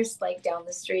universe, like down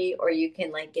the street, or you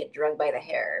can like get drugged by the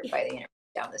hair by the universe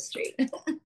down the street.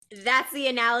 that's the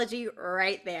analogy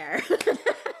right there.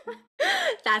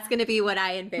 That's going to be what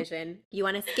I envision. You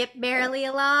want to skip merrily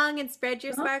along and spread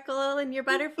your sparkle and your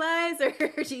butterflies,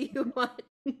 or do you want?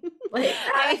 Like,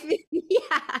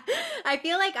 Yeah, I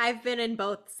feel like I've been in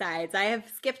both sides. I have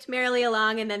skipped merrily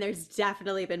along, and then there's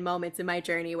definitely been moments in my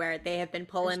journey where they have been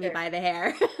for pulling me sure. by the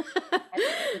hair.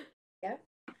 Yeah.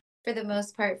 For the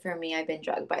most part, for me, I've been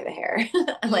drugged by the hair.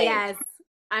 Like, Yes.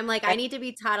 I'm like, I need to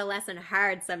be taught a lesson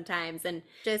hard sometimes and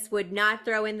just would not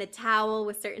throw in the towel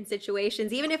with certain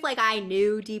situations. Even if like I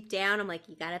knew deep down, I'm like,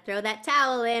 you gotta throw that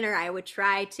towel in, or I would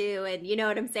try to, and you know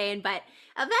what I'm saying? But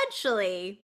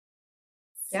eventually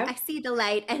yeah, I see the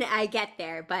light and I get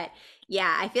there. But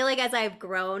yeah, I feel like as I've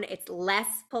grown, it's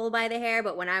less pull by the hair.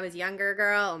 But when I was younger,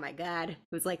 girl, oh my God, it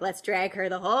was like, let's drag her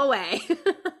the whole way.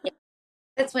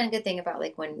 that's one good thing about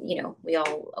like when we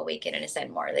all awaken and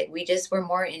ascend more, like we're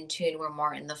more in tune, we're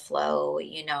more in the flow,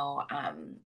 we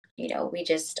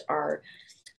just are.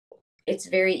 It's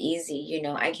very easy,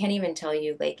 I can't even tell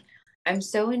you, like, I'm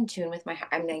so in tune with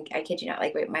I'm like, I kid you not,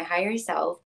 like, wait, my higher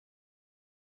self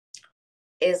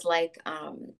is like,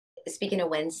 speaking of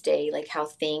Wednesday, like how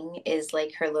Thing is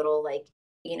like her little, like,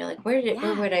 like, where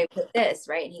Yeah. would I put this,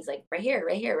 right? And he's like, right here,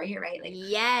 right here, right here, right, like.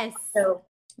 Yes. So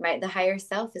the higher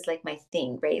self is like my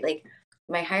thing, right? Like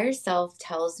my higher self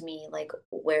tells me like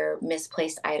where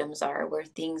misplaced items are, where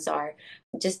things are,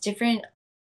 just different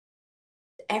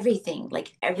everything,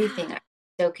 like everything. Yeah. I'm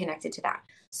so connected to that.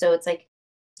 So it's like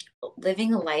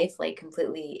living a life like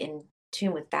completely in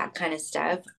tune with that kind of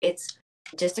stuff. It's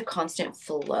just a constant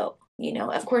flow.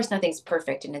 Of course nothing's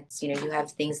perfect, and it's you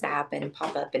have things that happen and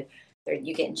pop up, and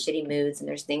you get in shitty moods, and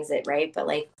there's things that, right, but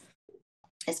like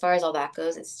as far as all that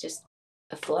goes, it's just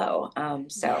a flow.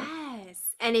 So Yes.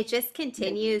 And it just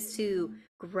continues to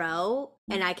grow.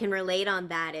 And I can relate on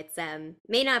that. It's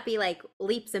may not be like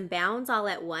leaps and bounds all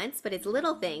at once, but it's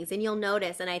little things and you'll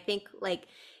notice. And I think like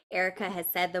Erica has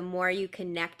said, the more you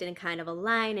connect and kind of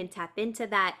align and tap into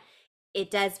that, it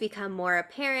does become more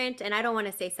apparent. And I don't want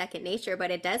to say second nature,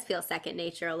 but it does feel second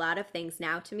nature. A lot of things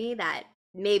now to me that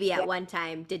maybe at Yeah, one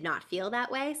time did not feel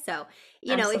that way. So,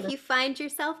 if absolutely. you find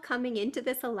yourself coming into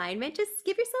this alignment, just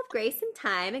give yourself grace and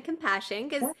time and compassion,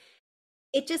 because Yeah.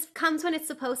 it just comes when it's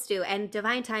supposed to. And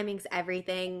divine timing's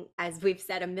everything, as we've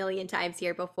said a million times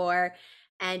here before.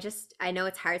 And just, I know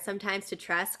it's hard sometimes to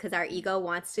trust because our ego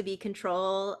wants to be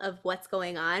control of what's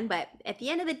going on. But at the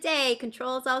end of the day,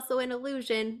 control is also an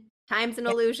illusion. Time's an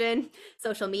Yeah. illusion.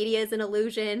 Social media is an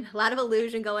illusion. A lot of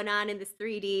illusion going on in this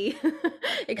 3D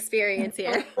experience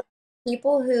here.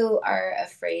 People who are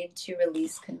afraid to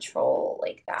release control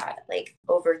like that, like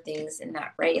over things in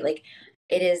that, right? Like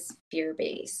it is fear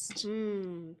based.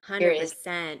 Fear is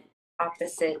 100%.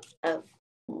 opposite of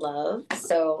love.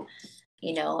 So,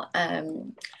 you know,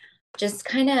 just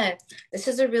kind of, this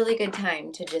is a really good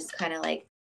time to just kind of like,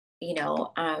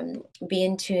 be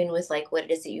in tune with like what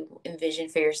it is that you envision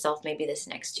for yourself, maybe this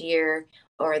next year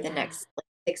or the Yeah. next like,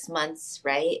 6 months,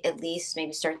 right? At least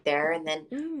maybe start there and then,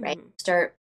 right, Mm.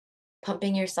 start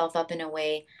pumping yourself up in a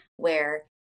way where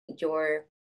you're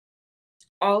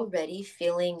already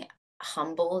feeling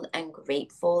humbled and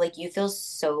grateful. Like you feel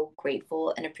so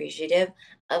grateful and appreciative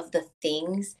of the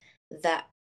things that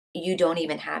you don't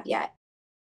even have yet.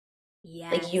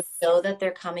 Like you Yes. know that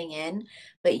they're coming in,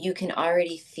 but you can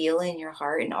already feel in your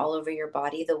heart and all over your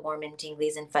body the warm and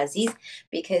tinglies and fuzzies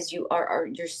because you're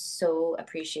so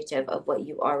appreciative of what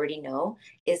you already know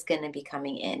is going to be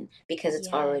coming in because it's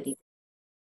Yes. already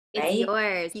It's right.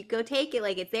 yours. You go take it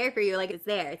like it's there for you, like it's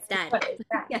there. It's done. What is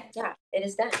that? Yeah. Yeah, it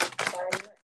is done. It's already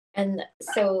yours. And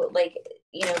so, like,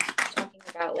 talking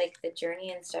about like the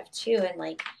journey and stuff too, and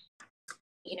like,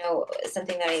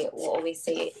 something that I will always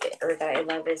say or that I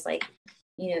love is like,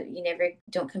 you never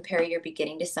don't compare your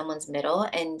beginning to someone's middle,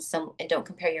 and don't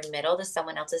compare your middle to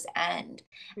someone else's end.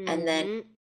 And then,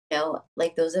 Mm-hmm.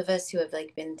 like those of us who have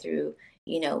like been through,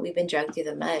 we've been drugged through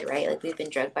the mud, right? Like we've been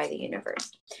drugged by the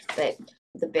universe. But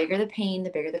the bigger the pain, the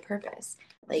bigger the purpose.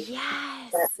 Like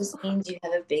that Yes. just means you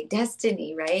have a big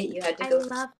destiny, right? You had to I go.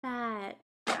 love that.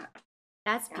 Yeah,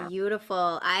 That's yeah,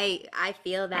 beautiful. I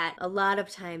feel that a lot of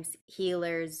times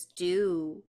healers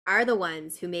do are the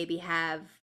ones who maybe have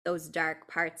those dark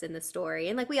parts in the story.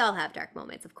 And like we all have dark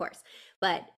moments, of course,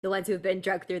 but the ones who've been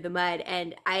drugged through the mud.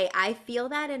 And I feel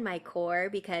that in my core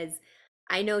because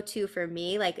I know too for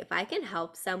me, like if I can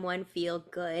help someone feel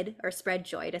good or spread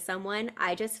joy to someone,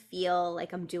 I just feel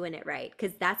like I'm doing it right.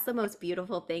 Because that's the most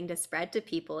beautiful thing to spread to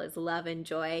people is love and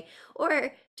joy,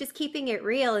 or just keeping it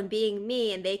real and being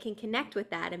me, and they can connect with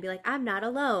that and be like, I'm not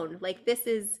alone. Like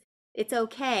it's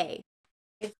okay.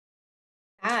 it's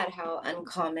sad how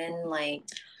uncommon, like,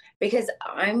 because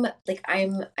I'm a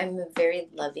very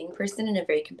loving person and a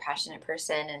very compassionate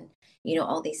person, and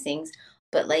all these things.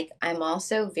 But like I'm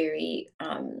also very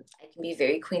I can be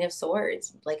very Queen of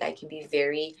Swords. Like I can be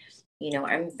very,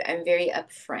 I'm very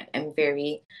upfront. I'm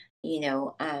very, you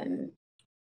know um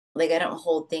like I don't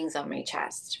hold things on my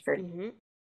chest for too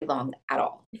Hmm. long at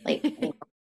all. Like,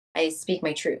 I speak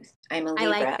my truth. I'm a I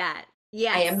like Libra. that. I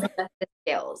Yes. am the best of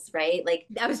scales, right? Like,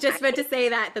 I was I, just about to say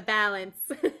that, the balance.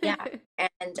 yeah.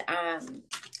 And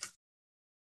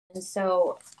and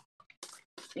so,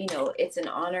 it's an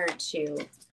honor to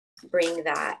bring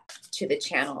that to the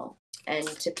channel and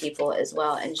to people as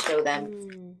well and show them,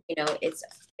 Mm,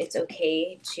 it's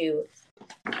okay to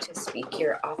speak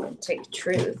your authentic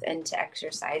truth and to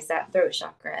exercise that throat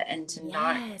chakra and to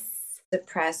not yes.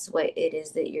 suppress what it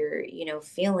is that you're,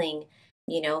 feeling,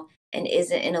 you know, and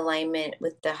isn't in alignment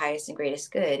with the highest and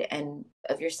greatest good and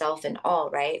of yourself and all,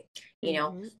 right?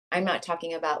 Hmm. I'm not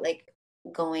talking about like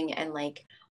going and like,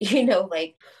 you know,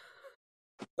 like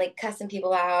cussing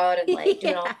people out and like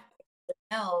doing all, Yeah.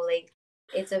 no, like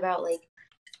it's about like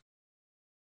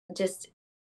just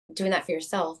doing that for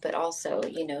yourself, but also,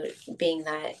 being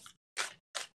that,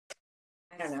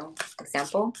 I don't know,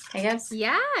 example, I guess.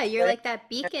 Yeah, you're But like that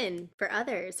beacon for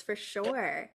others, for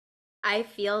sure. I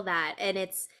feel that, and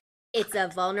it's a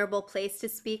vulnerable place to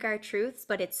speak our truths,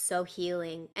 but it's so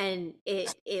healing, and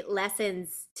it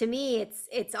lessens. To me,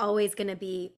 it's always going to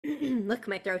be look,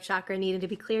 my throat chakra needed to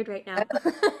be cleared right now.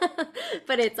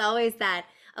 But it's always that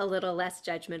a little less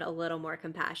judgment, a little more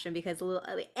compassion, because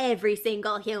every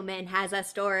single human has a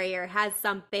story or has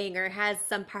something or has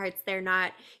some parts they're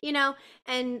not, you know,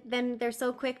 and then they're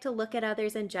so quick to look at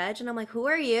others and judge. And I'm like, who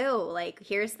are you? Like,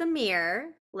 here's the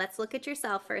mirror. Let's look at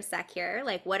yourself for a sec here.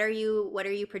 Like, what are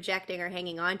you projecting or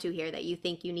hanging on to here that you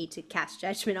think you need to cast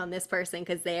judgment on this person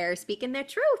because they're speaking their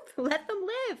truth? Let them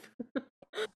live.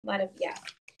 a lot of,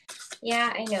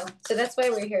 yeah, I know. So that's why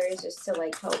we're here, is just to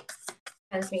like help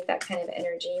transmute that kind of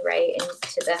energy, right,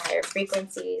 into the higher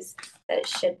frequencies that it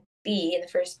should be in the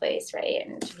first place, right?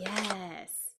 And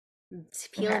Yes. It's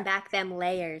Okay. peeling back them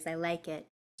layers. I like it.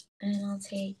 And I'll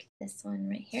take this one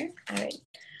right here. All right.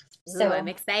 Ooh, I'm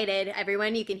So excited.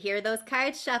 Everyone, you can hear those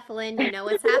cards shuffling. You know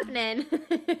what's happening.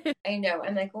 I know.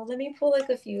 I'm like, well, let me pull like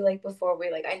a few like before we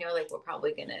like I know like we're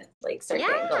probably gonna like start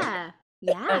getting going.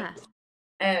 Yeah. Um,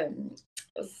 Yeah. um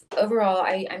overall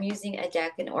I'm using a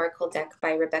deck, an oracle deck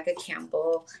by Rebecca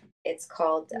Campbell. It's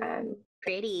called Ooh,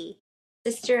 pretty.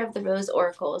 Sister of the Rose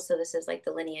Oracle. So this is like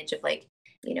the lineage of like,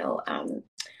 you know,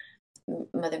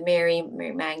 Mother Mary,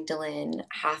 Mary Magdalene,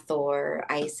 Hathor,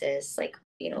 Isis, like,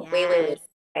 way, way, way.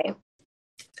 Yes. Okay.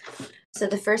 So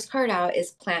the first card out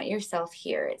is Plant Yourself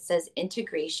Here. It says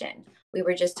integration. We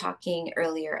were just talking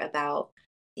earlier about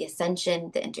the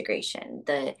ascension, the integration,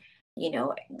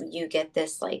 you get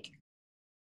this like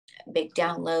big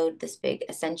download, this big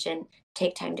ascension,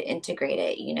 take time to integrate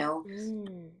it,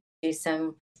 Mm. do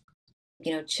some,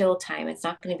 chill time. It's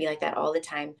not going to be like that all the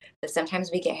time, but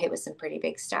sometimes we get hit with some pretty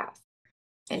big stuff,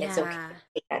 and it's okay Yeah. to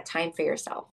take that time for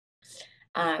yourself.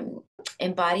 um,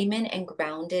 Embodiment and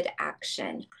grounded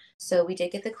action. So we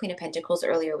did get the Queen of Pentacles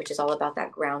earlier, which is all about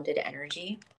that grounded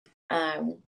energy.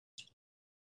 Um,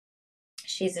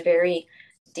 she's very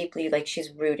deeply like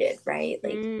she's rooted, right?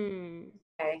 Like, Mm.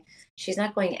 okay, she's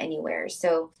not going anywhere.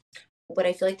 So what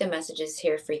I feel like the message is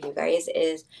here for you guys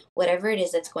is whatever it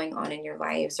is that's going on in your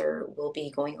lives or will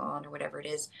be going on or whatever it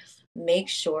is, make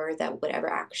sure that whatever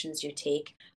actions you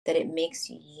take, that it makes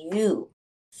you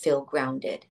feel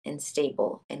grounded and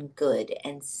stable and good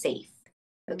and safe.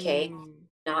 Okay? Mm.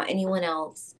 Not anyone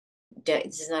else.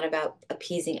 This is not about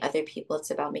appeasing other people.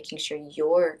 It's about making sure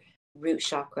your root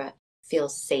chakra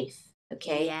feels safe.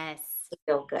 Okay? Yes. You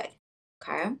feel good.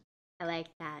 Okay? I like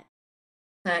that.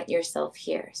 Plant yourself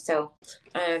here. So,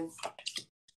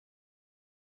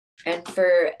 and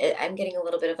for I'm getting a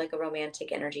little bit of like a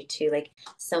romantic energy too, like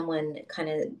someone kind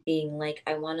of being like,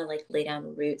 I want to like lay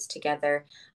down roots together.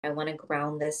 I want to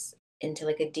ground this into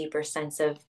like a deeper sense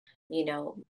of, Like,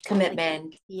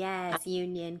 commitment. yes,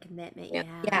 union, commitment.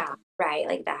 Yeah. Yeah, right,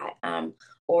 like that.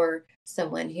 Or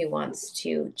someone who wants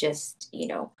to just,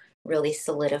 really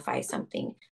solidify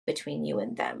something between you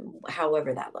and them,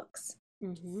 however that looks.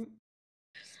 Mm-hmm.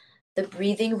 The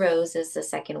breathing rose is the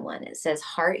second one. It says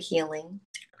heart healing,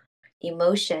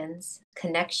 emotions,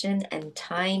 connection, and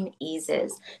time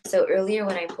eases. So earlier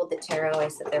when I pulled the tarot, I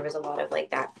said there was a lot of like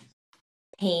that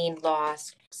pain,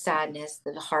 loss, sadness,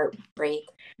 the heartbreak.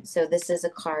 So this is a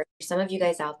card for some of you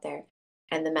guys out there.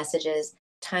 And the message is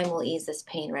time will ease this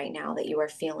pain right now that you are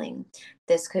feeling.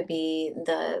 This could be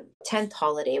the 10th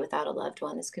holiday without a loved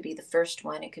one. This could be the first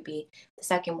one. It could be the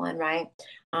second one, right?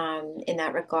 In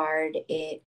that regard,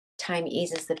 it time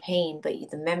eases the pain, but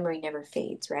the memory never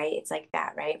fades, right? It's like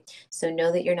that, right? So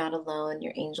know that you're not alone.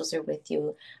 Your angels are with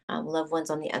you. Loved ones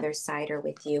on the other side are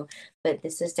with you. But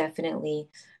this is definitely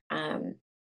um,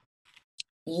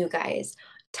 you guys.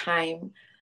 Time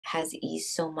has eased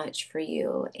so much for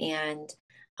you. And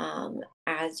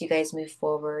as you guys move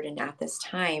forward and at this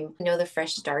time, the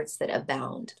fresh starts that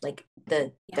abound, like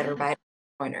that are Yeah. right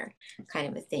corner kind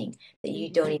of a thing that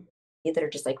you don't Mm-hmm. even see, that are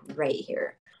just like right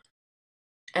here.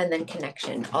 And then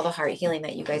connection, all the heart healing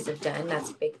that you guys have done,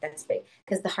 that's big. That's big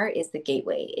because the heart is the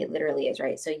gateway. It literally is,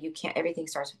 right? So you can't, everything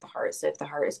starts with the heart. So if the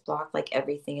heart is blocked, like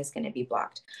everything is going to be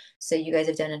blocked. So you guys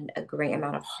have done a great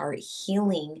amount of heart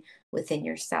healing within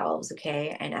yourselves,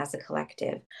 okay, and as a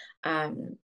collective.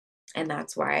 And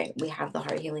that's why we have the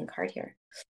heart healing card here.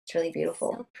 It's really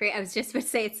beautiful. So pretty. I was just about to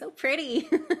say it's so pretty.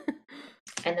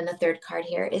 And then the third card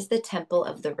here is the Temple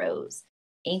of the Rose.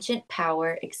 Ancient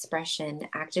power, expression,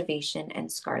 activation,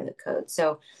 and scarlet code.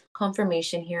 So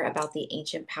confirmation here about the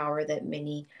ancient power that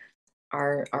many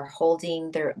are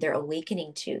holding, they're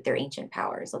awakening to their ancient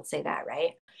powers. Let's say that,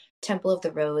 right? Temple of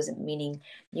the Rose, meaning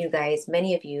you guys,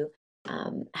 many of you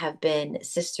have been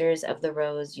sisters of the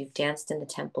rose. You've danced in the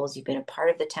temples. You've been a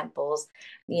part of the temples,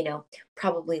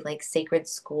 probably like sacred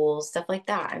schools, stuff like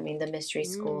that. I mean, the mystery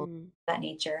schools, Mm. that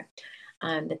nature.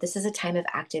 But this is a time of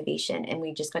activation, and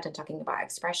we just got done talking about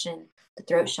expression, the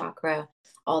throat chakra,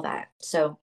 all that.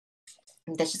 So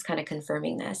that's just kind of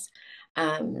confirming this.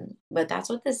 But that's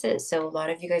what this is. So a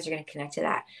lot of you guys are going to connect to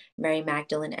that Mary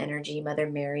Magdalene energy, Mother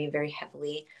Mary, very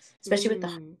heavily, especially with the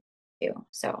heart Mm. too.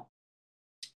 So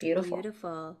beautiful.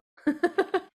 Beautiful.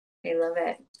 I love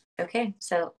it. Okay,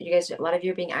 so you guys, a lot of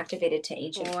you are being activated to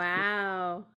ancient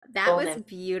Wow. That was fullness power.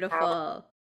 beautiful.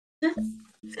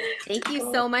 Thank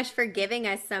you so much for giving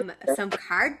us some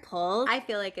card pulls. I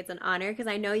feel like it's an honor because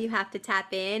I know you have to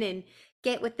tap in and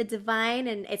get with the divine,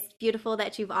 and it's beautiful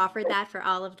that you've offered that for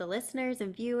all of the listeners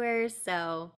and viewers.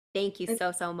 So Thank you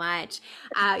so, so much.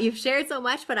 You've shared so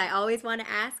much, but I always want to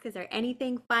ask, is there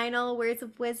anything final, words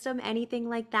of wisdom, anything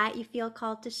like that you feel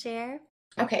called to share?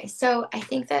 Okay, so I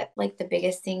think that like the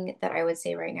biggest thing that I would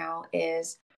say right now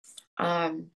is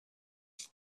um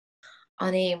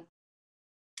on a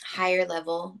higher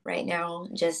level right now,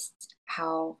 just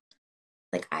how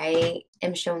like I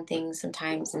am shown things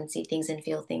sometimes and see things and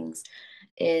feel things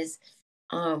is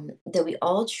that we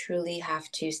all truly have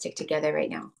to stick together right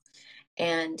now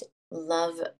and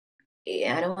love.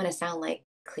 I don't want to sound like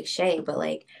cliche, but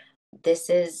like this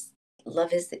is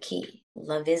love is the key,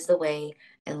 love is the way,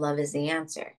 and love is the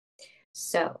answer.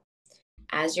 So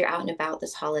as you're out and about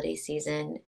this holiday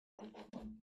season,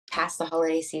 past the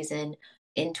holiday season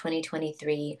in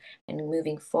 2023 and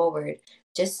moving forward,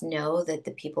 just know that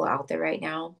the people out there right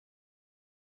now,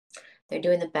 they're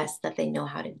doing the best that they know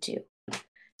how to do.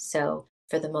 So,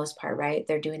 for the most part, right,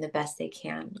 they're doing the best they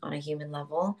can on a human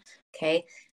level. Okay.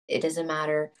 It doesn't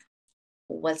matter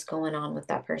what's going on with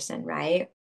that person, right?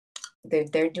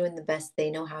 They're doing the best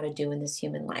they know how to do in this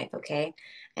human life. Okay.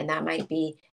 And that might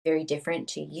be very different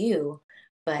to you,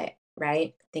 but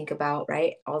right, think about,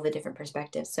 right, all the different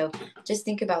perspectives. So, just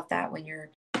think about that when you're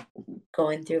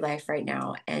going through life right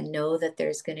now and know that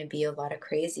there's going to be a lot of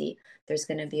crazy. There's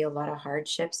going to be a lot of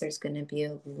hardships. There's going to be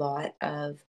a lot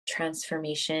of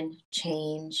transformation,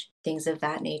 change, things of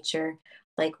that nature,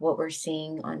 like what we're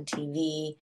seeing on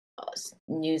TV,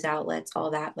 news outlets,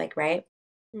 all that, like, right?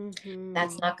 That's Mm-hmm.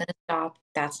 not going to stop.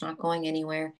 That's not going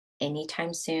anywhere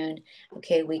anytime soon.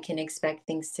 Okay, we can expect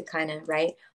things to kind of,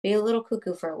 right, be a little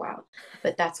cuckoo for a while,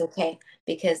 but that's okay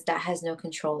because that has no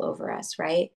control over us,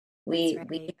 right? That's We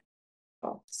right.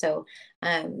 so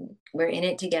we're in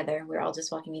it together. We're all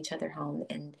just walking each other home.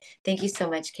 And thank you so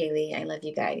much, Kaylee. I love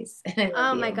you guys. And I love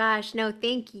Oh my you. gosh. No,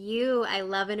 thank you. I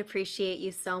love and appreciate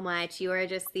you so much. You are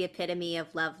just the epitome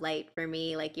of love light for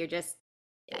me. Like you're just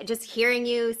hearing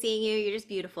you, seeing you, you're just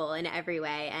beautiful in every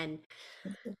way. And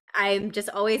I'm just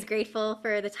always grateful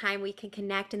for the time we can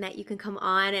connect and that you can come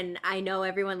on. And I know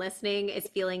everyone listening is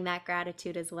feeling that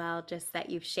gratitude as well, just that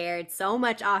you've shared so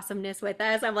much awesomeness with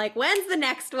us. I'm like, when's the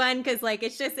next one? Because, like,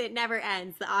 it's just, it never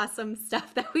ends. The awesome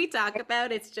stuff that we talk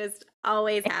about, it's just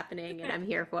always happening, and I'm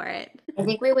here for it. I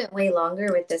think we went way longer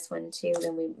with this one too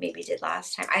than we maybe did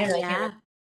last time. I don't know. I can't remember. Yeah.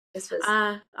 This was,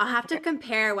 I'll have to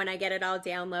compare when I get it all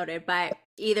downloaded, but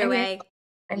either I'm your, way,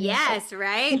 I'm your soul. yes,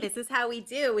 right? This is how we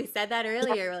do. We said that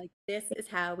earlier. Like, this is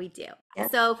how we do. Yeah.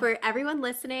 So, for everyone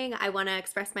listening, I want to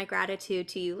express my gratitude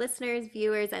to you, listeners,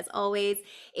 viewers, as always.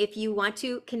 If you want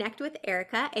to connect with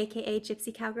Erica, aka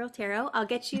Gypsy Cowgirl Tarot, I'll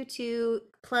get you to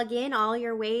plug in all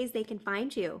your ways they can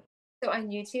find you. So on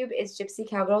YouTube, it's Gypsy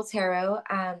Cowgirl Tarot.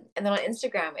 And then on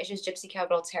Instagram, it's just Gypsy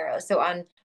Cowgirl Tarot. So on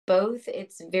both,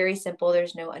 it's very simple.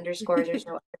 There's no underscores, there's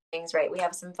no other things, right? We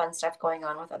have some fun stuff going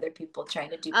on with other people trying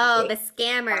to Oh, duplicate. the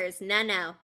scammers. No,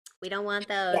 no. We don't want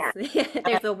those. Yeah.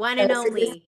 There's the one and So just,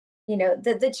 only.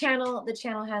 the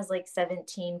channel has like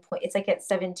 17 point, it's like at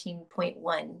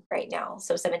 17.1 right now.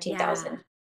 So Yeah. 17,000.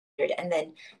 And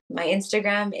then my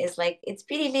Instagram is like it's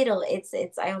pretty little. It's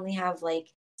I only have like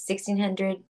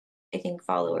 1,600 I think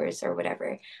followers or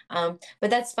whatever. But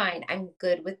that's fine. I'm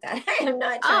good with that. I am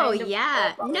not Oh, trying to blow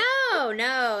yeah. up all of No,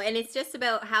 no. And it's just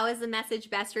about how is the message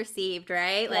best received,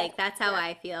 right? yeah, Like that's how yeah.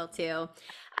 I feel too.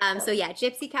 So So yeah,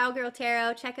 Gypsy Cowgirl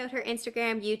Tarot, check out her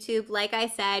Instagram, YouTube. Like I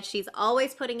said, she's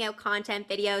always putting out content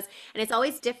videos and it's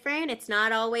always different. It's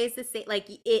not always the same like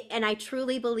it, and I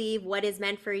truly believe what is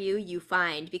meant for you, you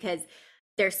find because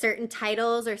there's certain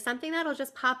titles or something that'll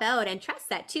just pop out and trust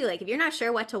that too. Like if you're not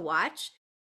sure what to watch,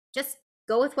 just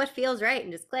go with what feels right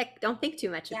and just click. Don't think too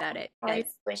much yeah, about it always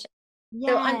because wish.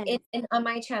 So on yes. on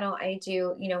my channel, I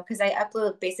do, because I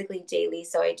upload basically daily.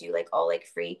 So I do like all like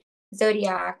free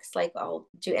zodiacs, like I'll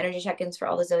do energy check-ins for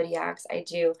all the zodiacs. I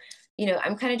do,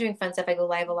 I'm kind of doing fun stuff. I go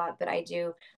live a lot, but I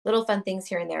do little fun things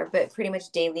here and there, but pretty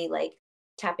much daily, like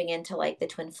tapping into like the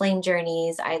twin flame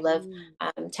journeys. I love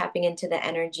Mm, tapping into the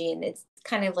energy, and it's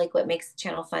kind of like what makes the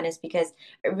channel fun is because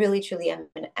I really truly am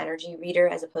an energy reader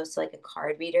as opposed to like a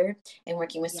card reader and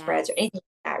working with spreads or yes. anything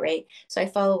like that, right? So I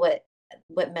follow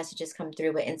what messages come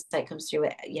through, what insight comes through,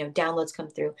 what downloads come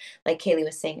through, like Kaylee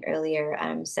was saying earlier.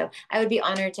 So I would be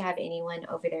honored to have anyone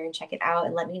over there and check it out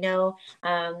and let me know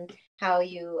how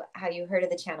you heard of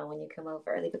the channel when you come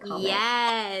over. Leave a comment.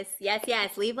 Yes, yes,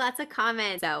 yes. Leave lots of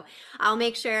comments. So I'll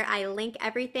make sure I link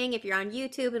everything. If you're on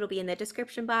YouTube, it'll be in the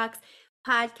description box.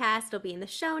 Podcast, it'll be in the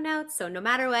show notes. So no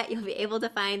matter what, you'll be able to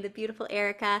find the beautiful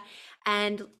Erica.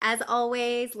 And as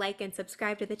always, like and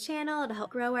subscribe to the channel to help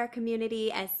grow our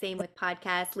community. As same with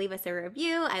podcasts, leave us a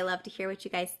review. I love to hear what you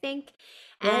guys think.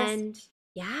 Yes. And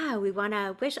yeah, we want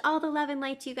to wish all the love and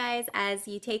light to you guys as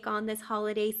you take on this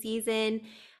holiday season.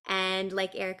 And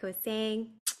like Erica was saying,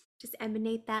 just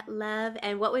emanate that love.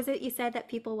 And what was it you said that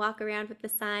people walk around with the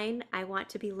sign? I want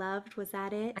to be loved. Was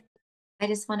that it? I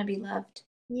just want to be loved.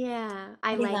 Yeah,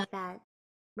 I Be loved. like that.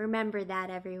 Remember that,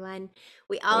 everyone.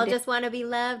 We We all do. just want to be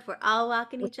loved. We're all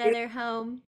walking We each do. other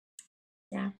home.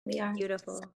 Yeah, we are.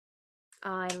 Beautiful. Oh,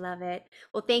 I love it.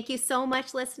 Well, thank you so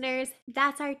much, listeners.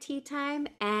 That's our tea time,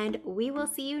 and we will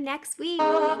see you next week.